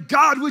we're praying,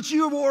 God, would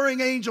you warring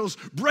angels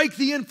break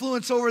the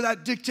influence over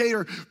that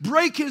dictator,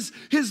 break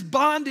his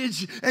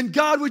bondage, and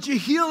God, would you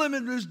heal him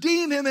and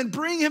redeem him and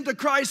bring him to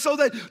Christ so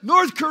that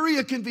North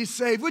Korea can be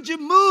saved. Would you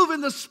move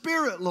in the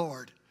Spirit,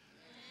 Lord?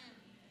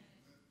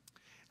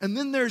 And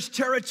then there's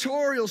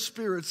territorial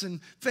spirits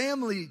and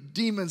family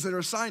demons that are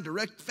assigned to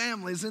wreck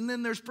families. And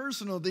then there's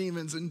personal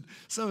demons. And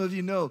some of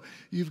you know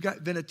you've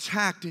been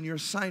attacked in your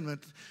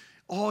assignment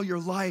all your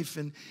life.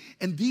 And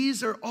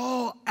these are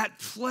all at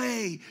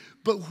play.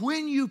 But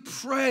when you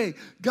pray,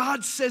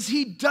 God says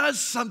He does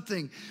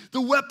something.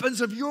 The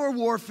weapons of your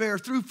warfare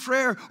through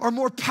prayer are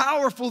more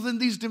powerful than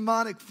these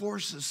demonic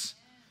forces.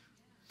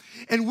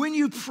 And when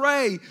you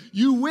pray,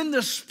 you win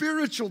the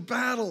spiritual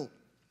battle.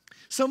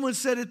 Someone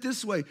said it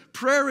this way: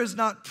 prayer is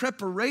not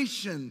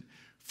preparation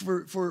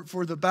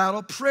for the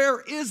battle.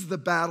 Prayer is the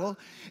battle,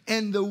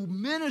 and the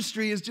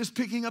ministry is just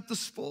picking up the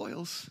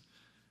spoils.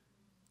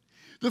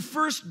 The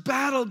first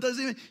battle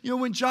doesn't even, you know,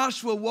 when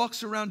Joshua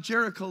walks around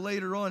Jericho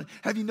later on,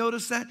 have you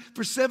noticed that?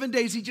 For 7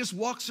 days, he just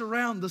walks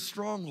around the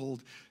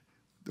stronghold.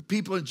 The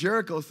people in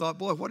Jericho thought,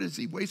 boy, what is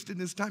he wasting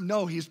his time?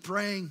 No, he's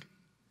praying.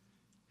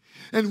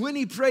 And when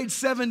he prayed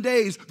 7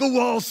 days, the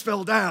walls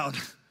fell down.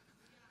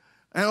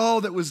 And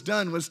all that was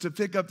done was to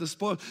pick up the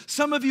spoil.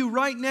 Some of you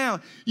right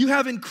now, you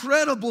have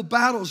incredible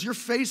battles you're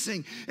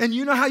facing, and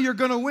you know how you're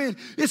going to win.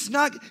 It's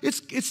not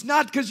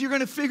because you're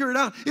going to figure it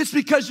out. It's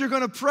because you're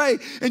going to pray,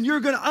 and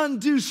you're going to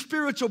undo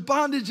spiritual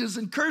bondages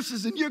and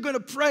curses, and you're going to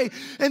pray.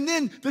 And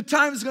then the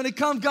time is going to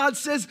come. God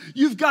says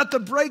you've got the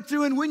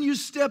breakthrough, and when you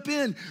step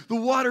in, the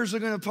waters are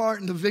going to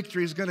part, and the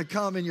victory is going to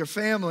come in your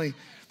family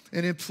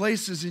and in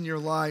places in your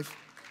life.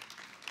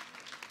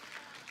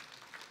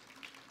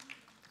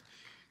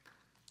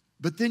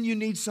 But then you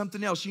need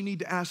something else. You need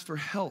to ask for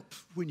help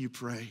when you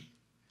pray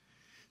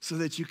so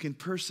that you can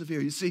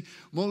persevere. You see,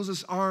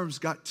 Moses' arms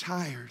got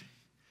tired.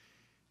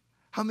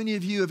 How many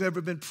of you have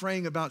ever been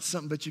praying about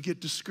something but you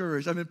get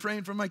discouraged? I've been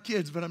praying for my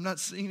kids, but I'm not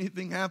seeing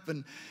anything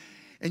happen.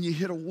 And you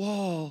hit a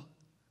wall.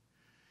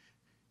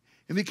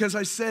 And because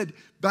I said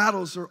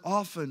battles are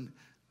often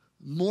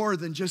more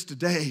than just a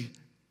day.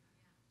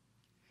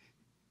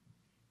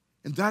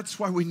 And that's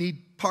why we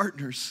need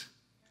partners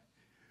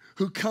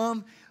who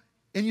come.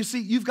 And you see,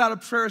 you've got a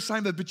prayer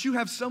assignment, but you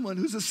have someone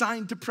who's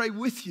assigned to pray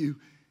with you.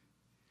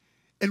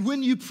 And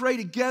when you pray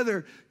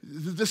together,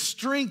 the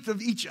strength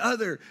of each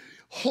other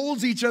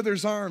holds each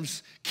other's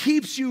arms,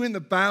 keeps you in the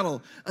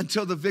battle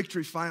until the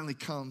victory finally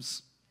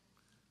comes.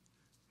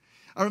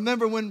 I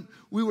remember when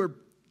we were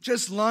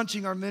just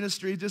launching our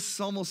ministry, just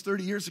almost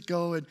 30 years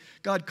ago, and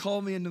God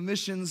called me into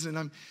missions,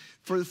 and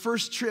for the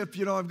first trip,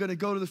 you know, I'm going to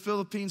go to the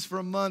Philippines for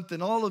a month,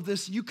 and all of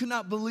this, you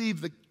cannot believe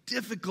the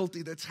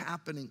difficulty that's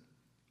happening.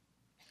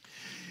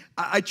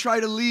 I try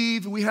to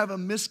leave, we have a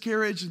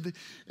miscarriage, and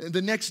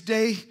the next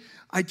day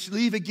I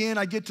leave again,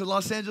 I get to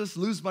Los Angeles,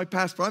 lose my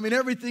passport. I mean,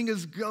 everything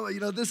is going, you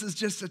know, this is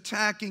just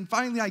attacking.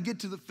 Finally, I get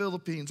to the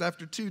Philippines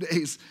after 2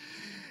 days,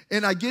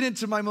 and I get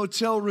into my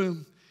motel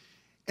room,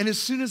 and as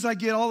soon as I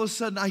get, all of a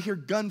sudden, I hear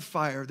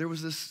gunfire. There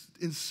was this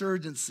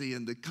insurgency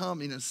and the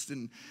communists,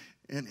 and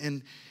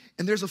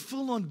there's a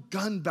full-on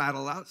gun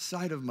battle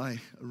outside of my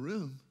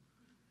room.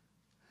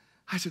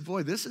 I said,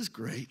 boy, this is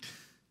great.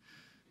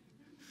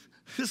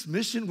 This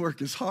mission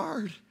work is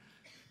hard.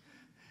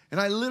 And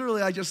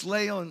I just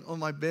lay on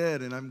my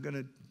bed, and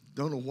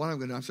don't know what I'm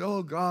going to do. I say,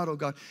 oh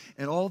God.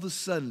 And all of a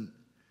sudden,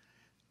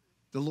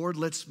 the Lord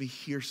lets me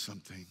hear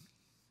something.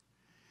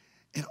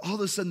 And all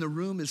of a sudden, the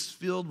room is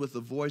filled with the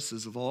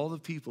voices of all the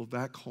people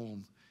back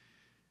home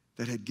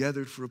that had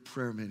gathered for a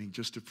prayer meeting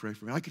just to pray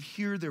for me. I could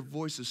hear their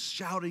voices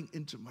shouting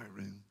into my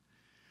room.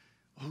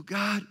 Oh,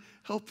 God,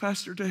 help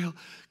Pastor Dale.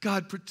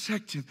 God,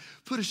 protect him.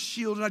 Put a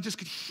shield. And I just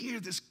could hear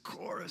this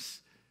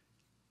chorus.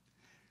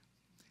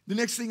 The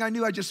next thing I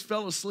knew, I just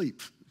fell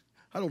asleep.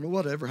 I don't know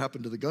what ever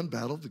happened to the gun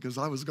battle because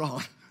I was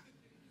gone.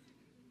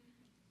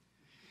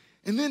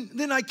 And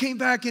then I came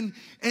back and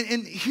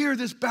here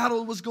this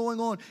battle was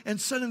going on.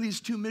 And suddenly these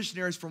 2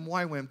 missionaries from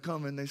YWAM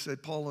come and they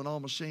said, Paul and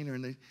Alma Shaner,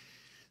 and they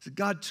said,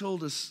 God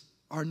told us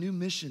our new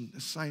mission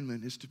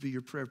assignment is to be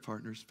your prayer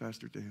partners,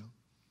 Pastor Dale.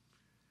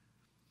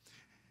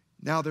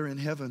 Now they're in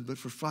heaven, but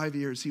for 5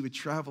 years, he would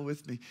travel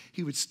with me.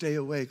 He would stay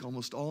awake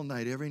almost all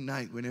night, every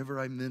night, whenever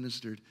I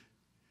ministered.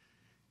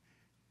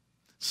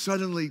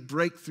 Suddenly,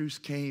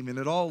 breakthroughs came, and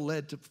it all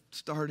led to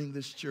starting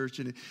this church.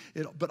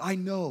 But I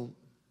know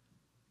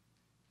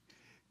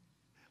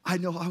I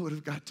would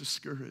have got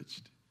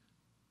discouraged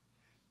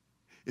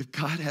if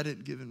God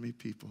hadn't given me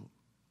people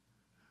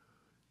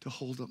to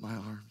hold up my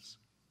arms.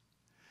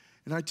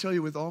 And I tell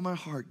you with all my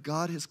heart,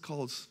 God has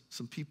called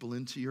some people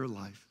into your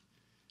life.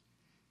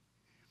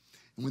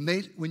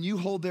 And when you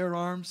hold their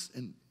arms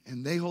and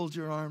they hold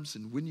your arms,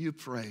 and when you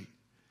pray,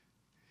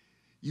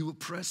 you will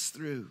press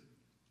through.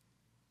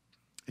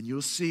 And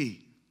you'll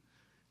see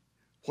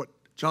what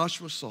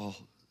Joshua saw.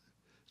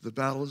 The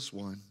battle is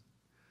won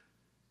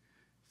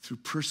through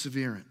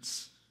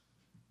perseverance.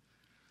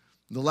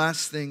 And the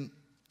last thing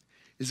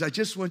is I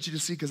just want you to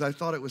see, because I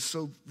thought it was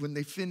so, when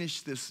they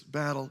finished this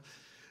battle,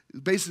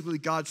 basically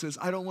God says,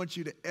 I don't want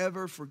you to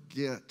ever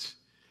forget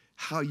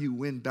how you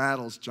win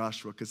battles,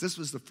 Joshua, because this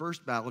was the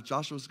first battle.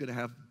 Joshua was going to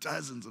have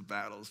dozens of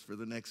battles for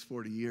the next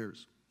 40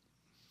 years.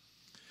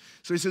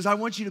 So he says, I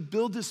want you to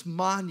build this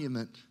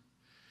monument.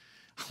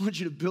 I want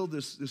you to build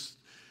this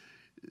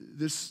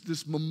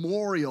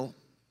memorial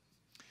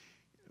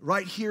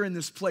right here in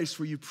this place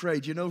where you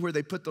prayed. You know where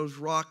they put those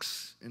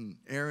rocks, and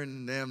Aaron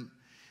and them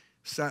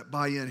sat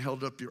by you and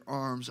held up your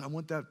arms? I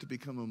want that to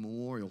become a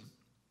memorial.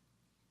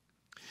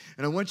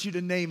 And I want you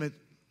to name it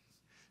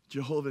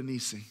Jehovah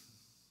Nissi.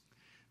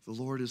 The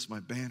Lord is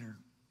my banner.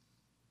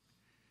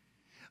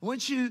 I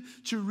want you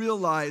to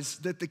realize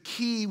that the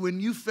key when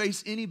you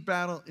face any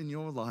battle in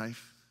your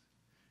life,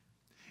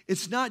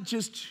 it's not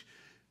just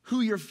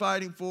who you're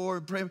fighting for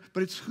and praying,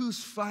 but it's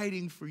who's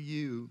fighting for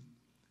you.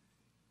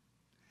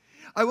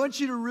 I want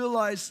you to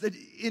realize that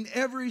in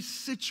every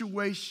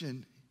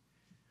situation,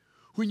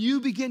 when you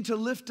begin to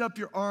lift up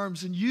your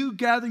arms and you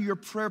gather your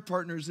prayer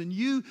partners and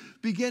you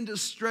begin to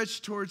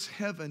stretch towards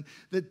heaven,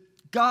 that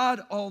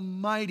God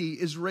Almighty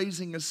is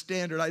raising a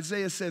standard.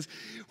 Isaiah says,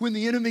 when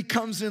the enemy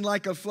comes in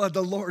like a flood,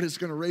 the Lord is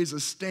going to raise a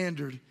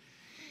standard.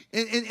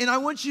 And I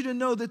want you to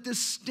know that this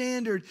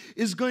standard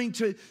is going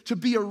to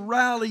be a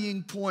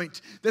rallying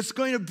point that's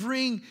going to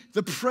bring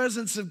the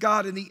presence of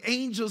God and the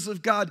angels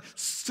of God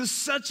to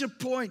such a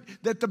point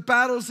that the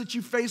battles that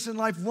you face in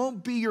life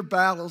won't be your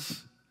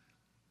battles.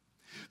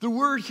 The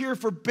word here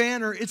for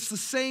banner, it's the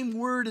same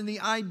word in the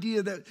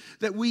idea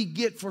that we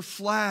get for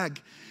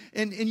flag.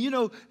 And you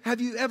know,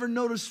 have you ever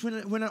noticed when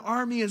an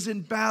army is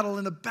in battle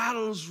and the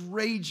battle is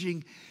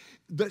raging,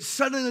 but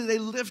suddenly they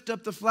lift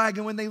up the flag,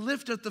 and when they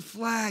lift up the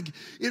flag,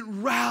 it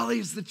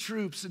rallies the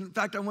troops. And in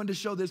fact, I wanted to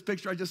show this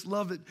picture. I just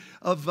love it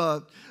of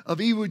Iwo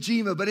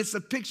Jima, but it's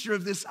a picture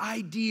of this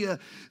idea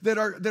that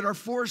our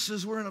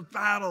forces were in a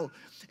battle,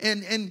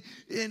 and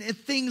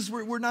things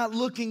were not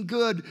looking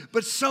good,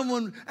 but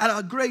someone at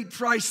a great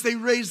price, they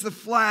raised the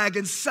flag,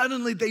 and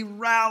suddenly they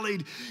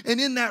rallied,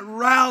 and in that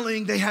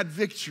rallying, they had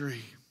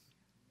victory.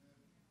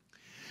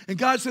 And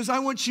God says, I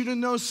want you to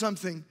know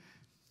something.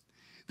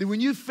 That when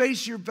you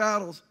face your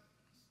battles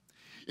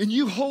and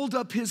you hold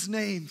up his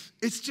name,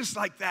 it's just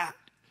like that.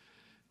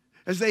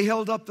 As they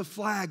held up the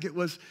flag, it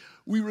was,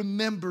 we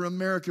remember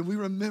America. We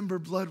remember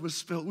blood was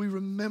spilled. We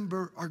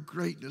remember our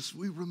greatness.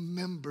 We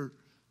remember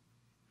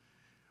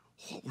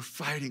what we're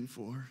fighting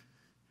for.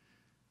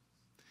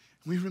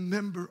 We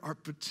remember our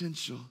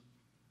potential.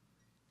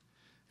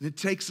 And it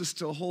takes us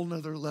to a whole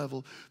nother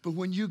level. But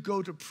when you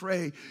go to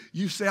pray,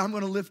 you say, I'm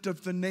going to lift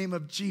up the name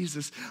of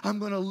Jesus. I'm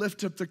going to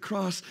lift up the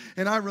cross.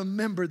 And I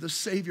remember the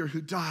Savior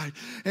who died.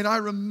 And I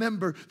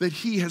remember that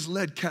he has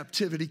led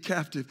captivity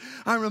captive.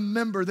 I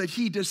remember that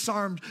he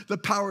disarmed the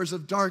powers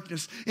of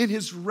darkness. In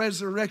his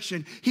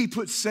resurrection, he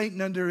put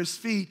Satan under his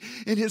feet.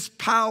 In his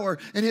power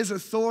and his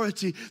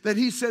authority, that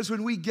he says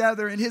when we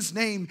gather in his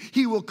name,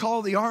 he will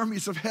call the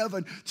armies of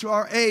heaven to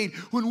our aid.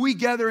 When we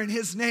gather in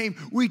his name,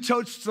 we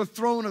touch the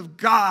throne of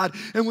God.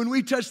 And when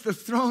we touch the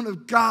throne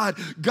of God,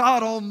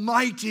 God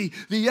Almighty,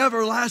 the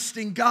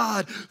everlasting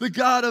God, the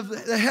God of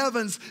the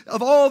heavens,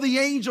 of all the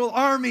angel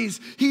armies,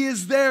 he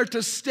is there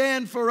to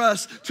stand for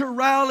us, to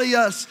rally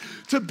us,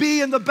 to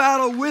be in the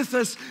battle with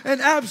us,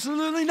 and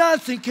absolutely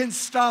nothing can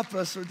stop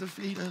us or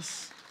defeat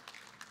us.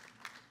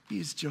 He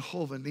is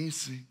Jehovah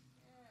Nissi,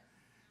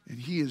 and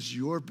he is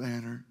your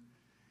banner.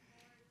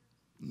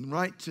 And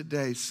right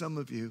today, some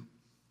of you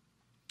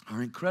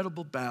are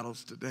incredible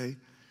battles today.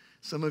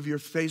 Some of you are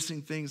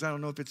facing things, I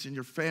don't know if it's in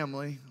your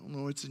family, I don't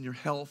know if it's in your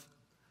health.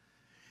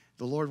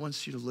 The Lord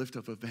wants you to lift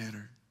up a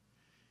banner.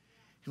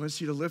 He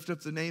wants you to lift up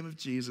the name of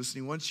Jesus,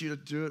 and he wants you to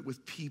do it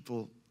with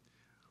people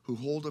who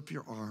hold up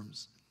your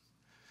arms.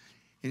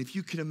 And if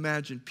you can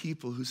imagine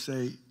people who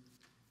say,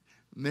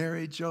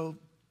 Mary, Joe,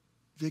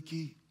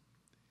 Vicky,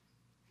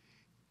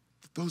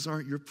 those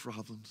aren't your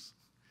problems.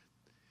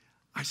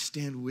 I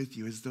stand with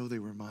you as though they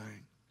were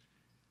mine.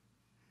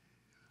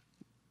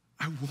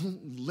 I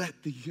won't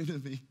let the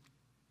enemy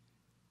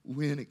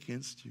win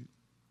against you.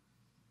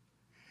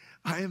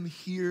 I am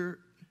here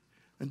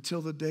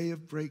until the day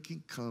of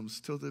breaking comes,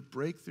 till the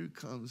breakthrough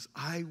comes.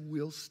 I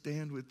will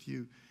stand with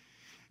you.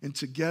 And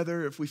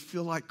together, if we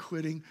feel like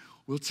quitting,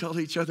 we'll tell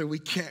each other we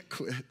can't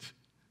quit.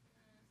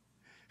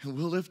 And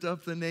we'll lift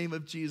up the name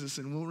of Jesus,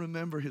 and we'll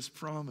remember his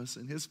promise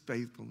and his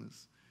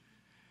faithfulness.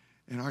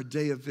 And our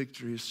day of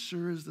victory, as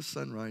sure as the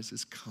sunrise,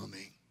 is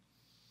coming.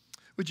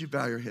 Would you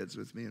bow your heads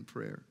with me in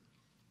prayer?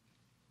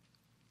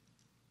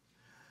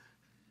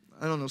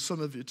 I don't know,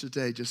 some of you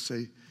today just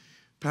say,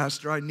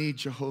 Pastor, I need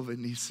Jehovah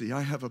Nissi.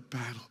 I have a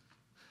battle.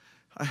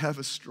 I have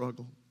a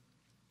struggle.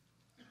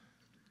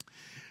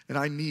 And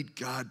I need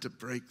God to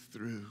break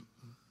through.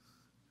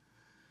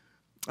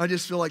 I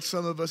just feel like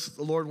some of us,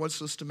 the Lord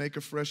wants us to make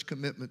a fresh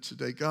commitment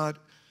today. God,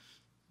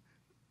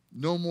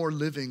 no more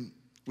living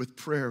with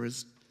prayer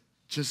is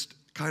just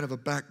kind of a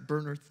back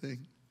burner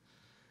thing.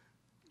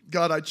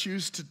 God, I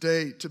choose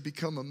today to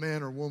become a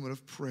man or woman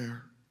of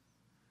prayer.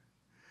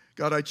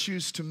 God, I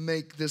choose to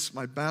make this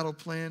my battle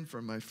plan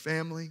for my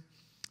family,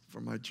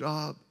 for my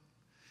job,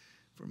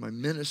 for my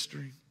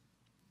ministry.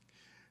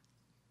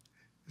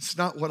 It's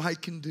not what I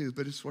can do,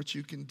 but it's what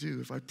you can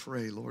do if I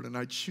pray, Lord, and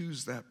I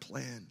choose that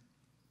plan.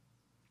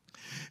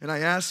 And I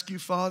ask you,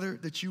 Father,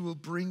 that you will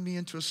bring me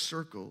into a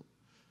circle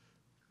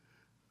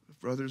of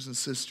brothers and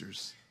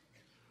sisters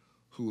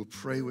who will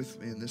pray with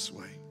me in this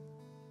way.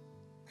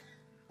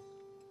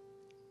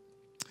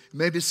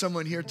 Maybe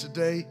someone here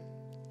today,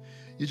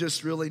 you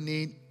just really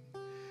need,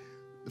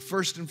 the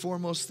first and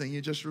foremost thing,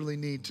 you just really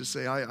need to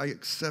say, I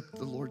accept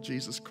the Lord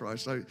Jesus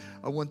Christ.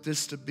 I want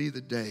this to be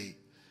the day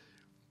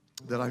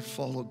that I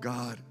follow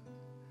God.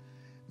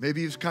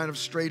 Maybe you've kind of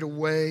strayed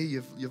away,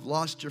 you've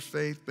lost your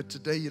faith, but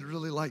today you'd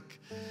really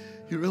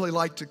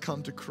like to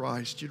come to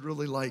Christ. You'd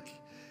really like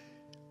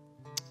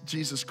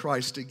Jesus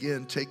Christ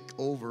again take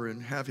over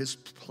and have his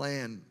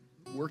plan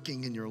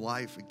working in your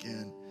life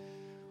again.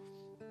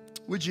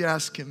 Would you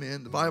ask him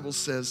in? The Bible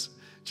says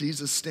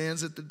Jesus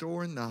stands at the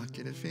door and knock,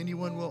 and if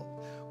anyone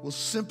will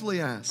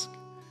simply ask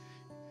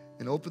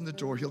and open the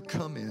door, he'll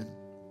come in.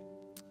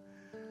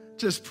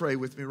 Just pray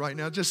with me right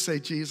now. Just say,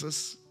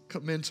 Jesus,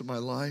 come into my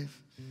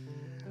life.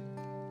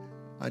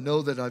 I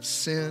know that I've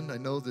sinned. I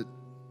know that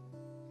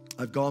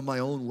I've gone my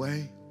own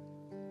way.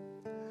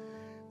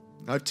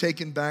 I've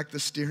taken back the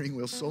steering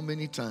wheel so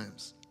many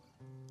times.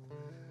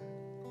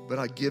 But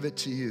I give it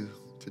to you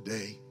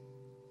today.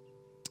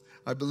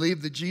 I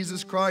believe that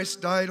Jesus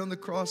Christ died on the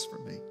cross for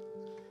me,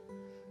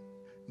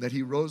 that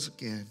he rose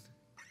again.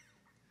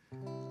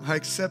 I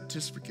accept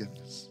his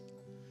forgiveness.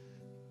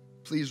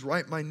 Please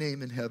write my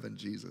name in heaven,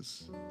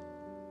 Jesus.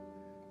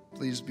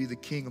 Please be the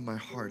king of my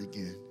heart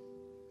again.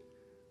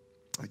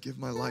 I give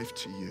my life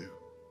to you.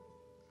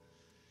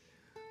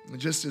 And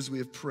just as we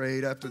have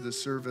prayed after the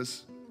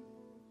service,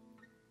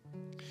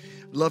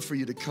 I'd love for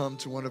you to come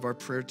to one of our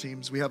prayer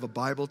teams. We have a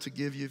Bible to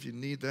give you if you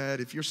need that.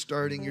 If you're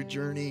starting your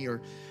journey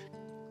or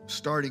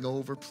starting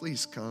over,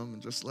 please come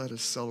and just let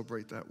us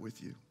celebrate that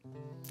with you.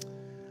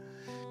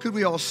 Could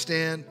we all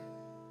stand?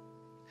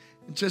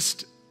 And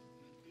just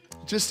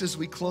as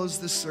we close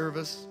this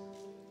service,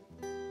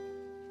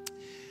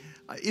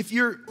 if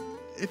you're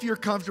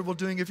comfortable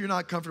doing it, if you're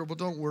not comfortable,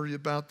 don't worry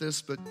about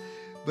this. But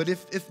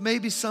if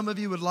maybe some of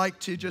you would like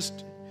to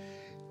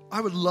I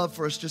would love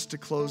for us just to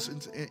close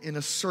in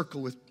a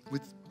circle with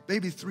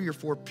maybe 3 or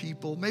 4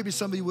 people. Maybe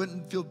somebody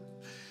wouldn't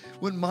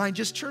mind.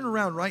 Just turn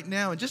around right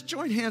now and just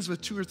join hands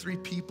with 2 or 3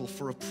 people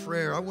for a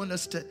prayer. I want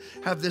us to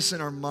have this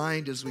in our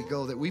mind as we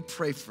go, that we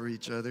pray for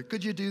each other.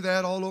 Could you do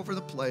that all over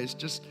the place?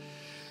 Just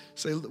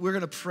say, we're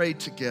going to pray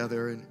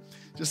together, and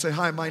just say,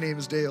 hi, my name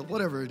is Dale.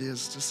 Whatever it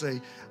is, just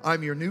say,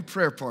 I'm your new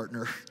prayer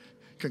partner.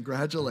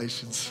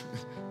 Congratulations.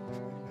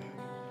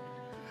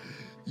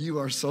 You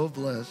are so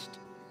blessed.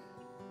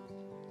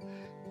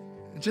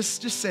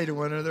 Just say to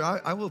one another,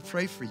 I will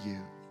pray for you.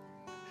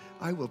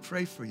 I will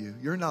pray for you.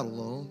 You're not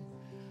alone.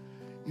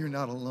 You're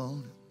not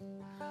alone.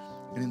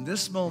 And in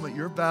this moment,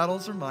 your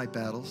battles are my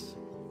battles,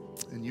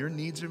 and your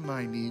needs are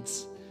my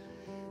needs.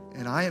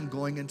 And I am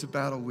going into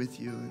battle with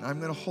you, and I'm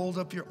going to hold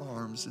up your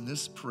arms in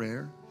this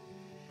prayer.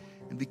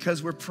 And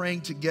because we're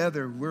praying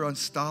together, we're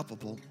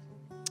unstoppable.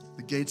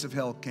 The gates of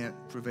hell can't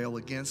prevail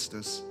against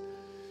us.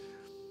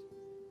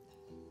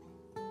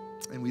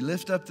 And we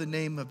lift up the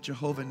name of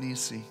Jehovah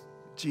Nissi,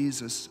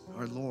 Jesus,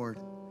 our Lord,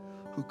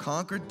 who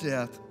conquered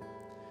death,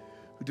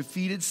 who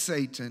defeated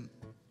Satan,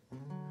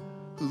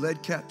 who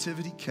led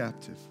captivity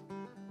captive,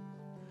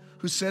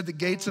 who said the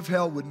gates of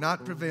hell would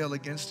not prevail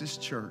against his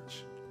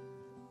church,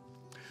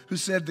 who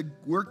said the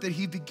work that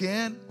he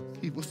began,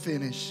 he will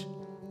finish,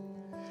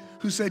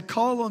 who said,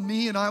 call on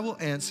me and I will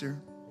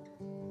answer,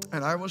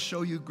 and I will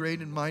show you great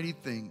and mighty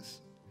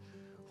things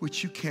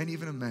which you can't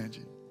even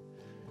imagine.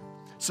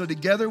 So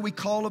together we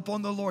call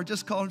upon the Lord.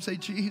 Just call him and say,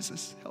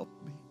 Jesus, help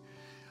me.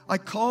 I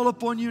call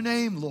upon your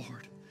name,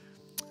 Lord.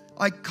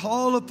 I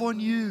call upon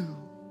you.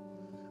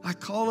 I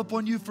call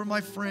upon you for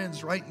my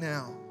friends right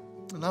now.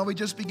 And now we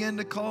just begin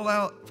to call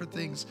out for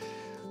things.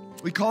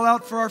 We call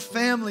out for our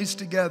families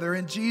together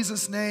in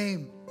Jesus'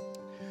 name.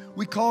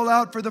 We call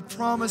out for the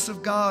promise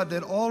of God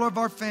that all of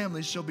our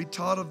families shall be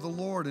taught of the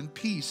Lord, and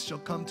peace shall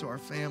come to our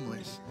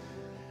families.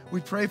 We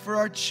pray for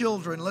our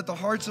children. Let the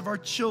hearts of our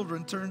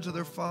children turn to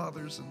their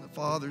fathers and the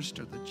fathers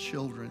to the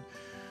children.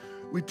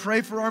 We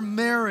pray for our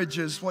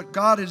marriages, what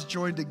God has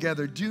joined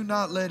together. Do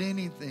not let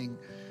anything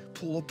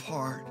pull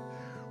apart.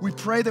 We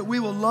pray that we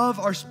will love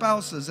our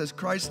spouses as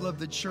Christ loved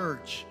the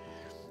church,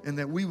 and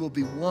that we will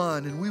be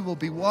one, and we will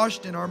be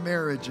washed in our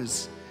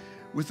marriages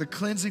with the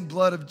cleansing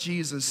blood of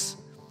Jesus,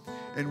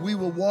 and we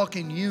will walk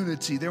in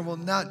unity. There will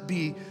not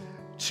be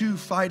two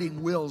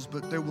fighting wills,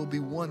 but there will be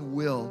one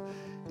will.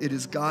 It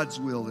is God's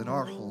will in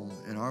our home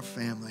and our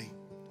family.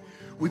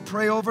 We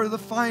pray over the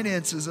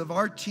finances of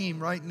our team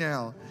right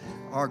now.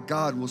 Our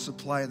God will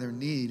supply their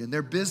need, and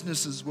their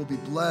businesses will be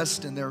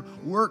blessed, and their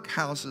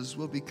workhouses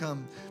will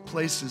become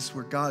places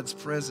where God's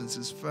presence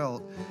is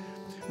felt.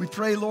 We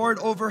pray, Lord,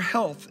 over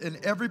health in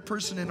every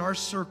person in our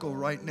circle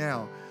right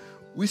now.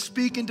 We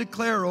speak and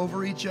declare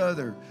over each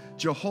other,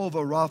 Jehovah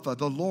Rapha,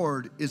 the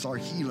Lord is our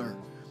healer.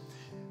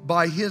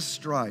 By His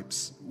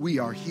stripes we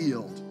are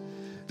healed.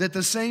 That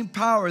the same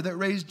power that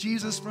raised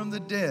Jesus from the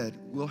dead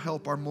will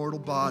help our mortal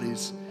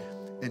bodies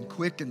and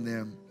quicken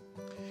them.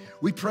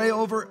 We pray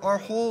over our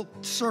whole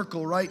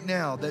circle right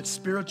now that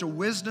spiritual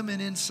wisdom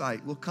and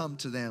insight will come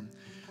to them,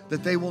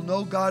 that they will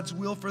know God's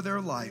will for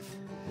their life,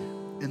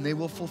 and they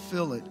will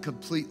fulfill it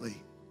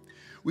completely.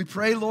 We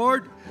pray,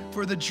 Lord,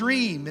 for the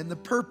dream and the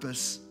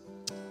purpose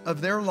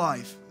of their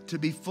life to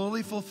be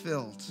fully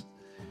fulfilled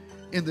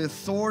in the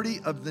authority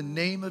of the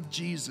name of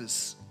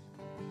Jesus.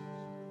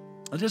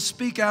 I'll just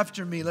speak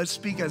after me. Let's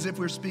speak as if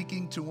we're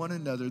speaking to one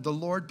another. The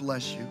Lord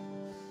bless you.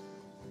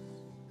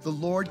 The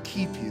Lord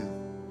keep you.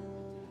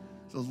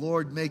 The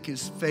Lord make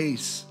His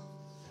face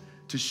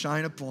to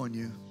shine upon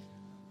you.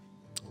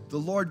 The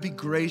Lord be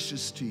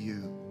gracious to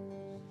you.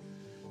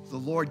 The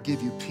Lord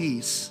give you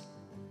peace.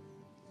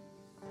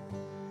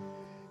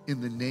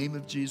 In the name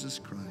of Jesus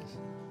Christ.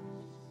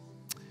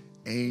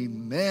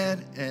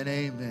 Amen and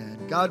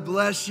amen. God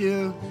bless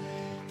you.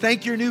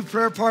 Thank your new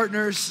prayer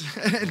partners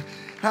and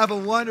have a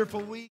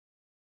wonderful week.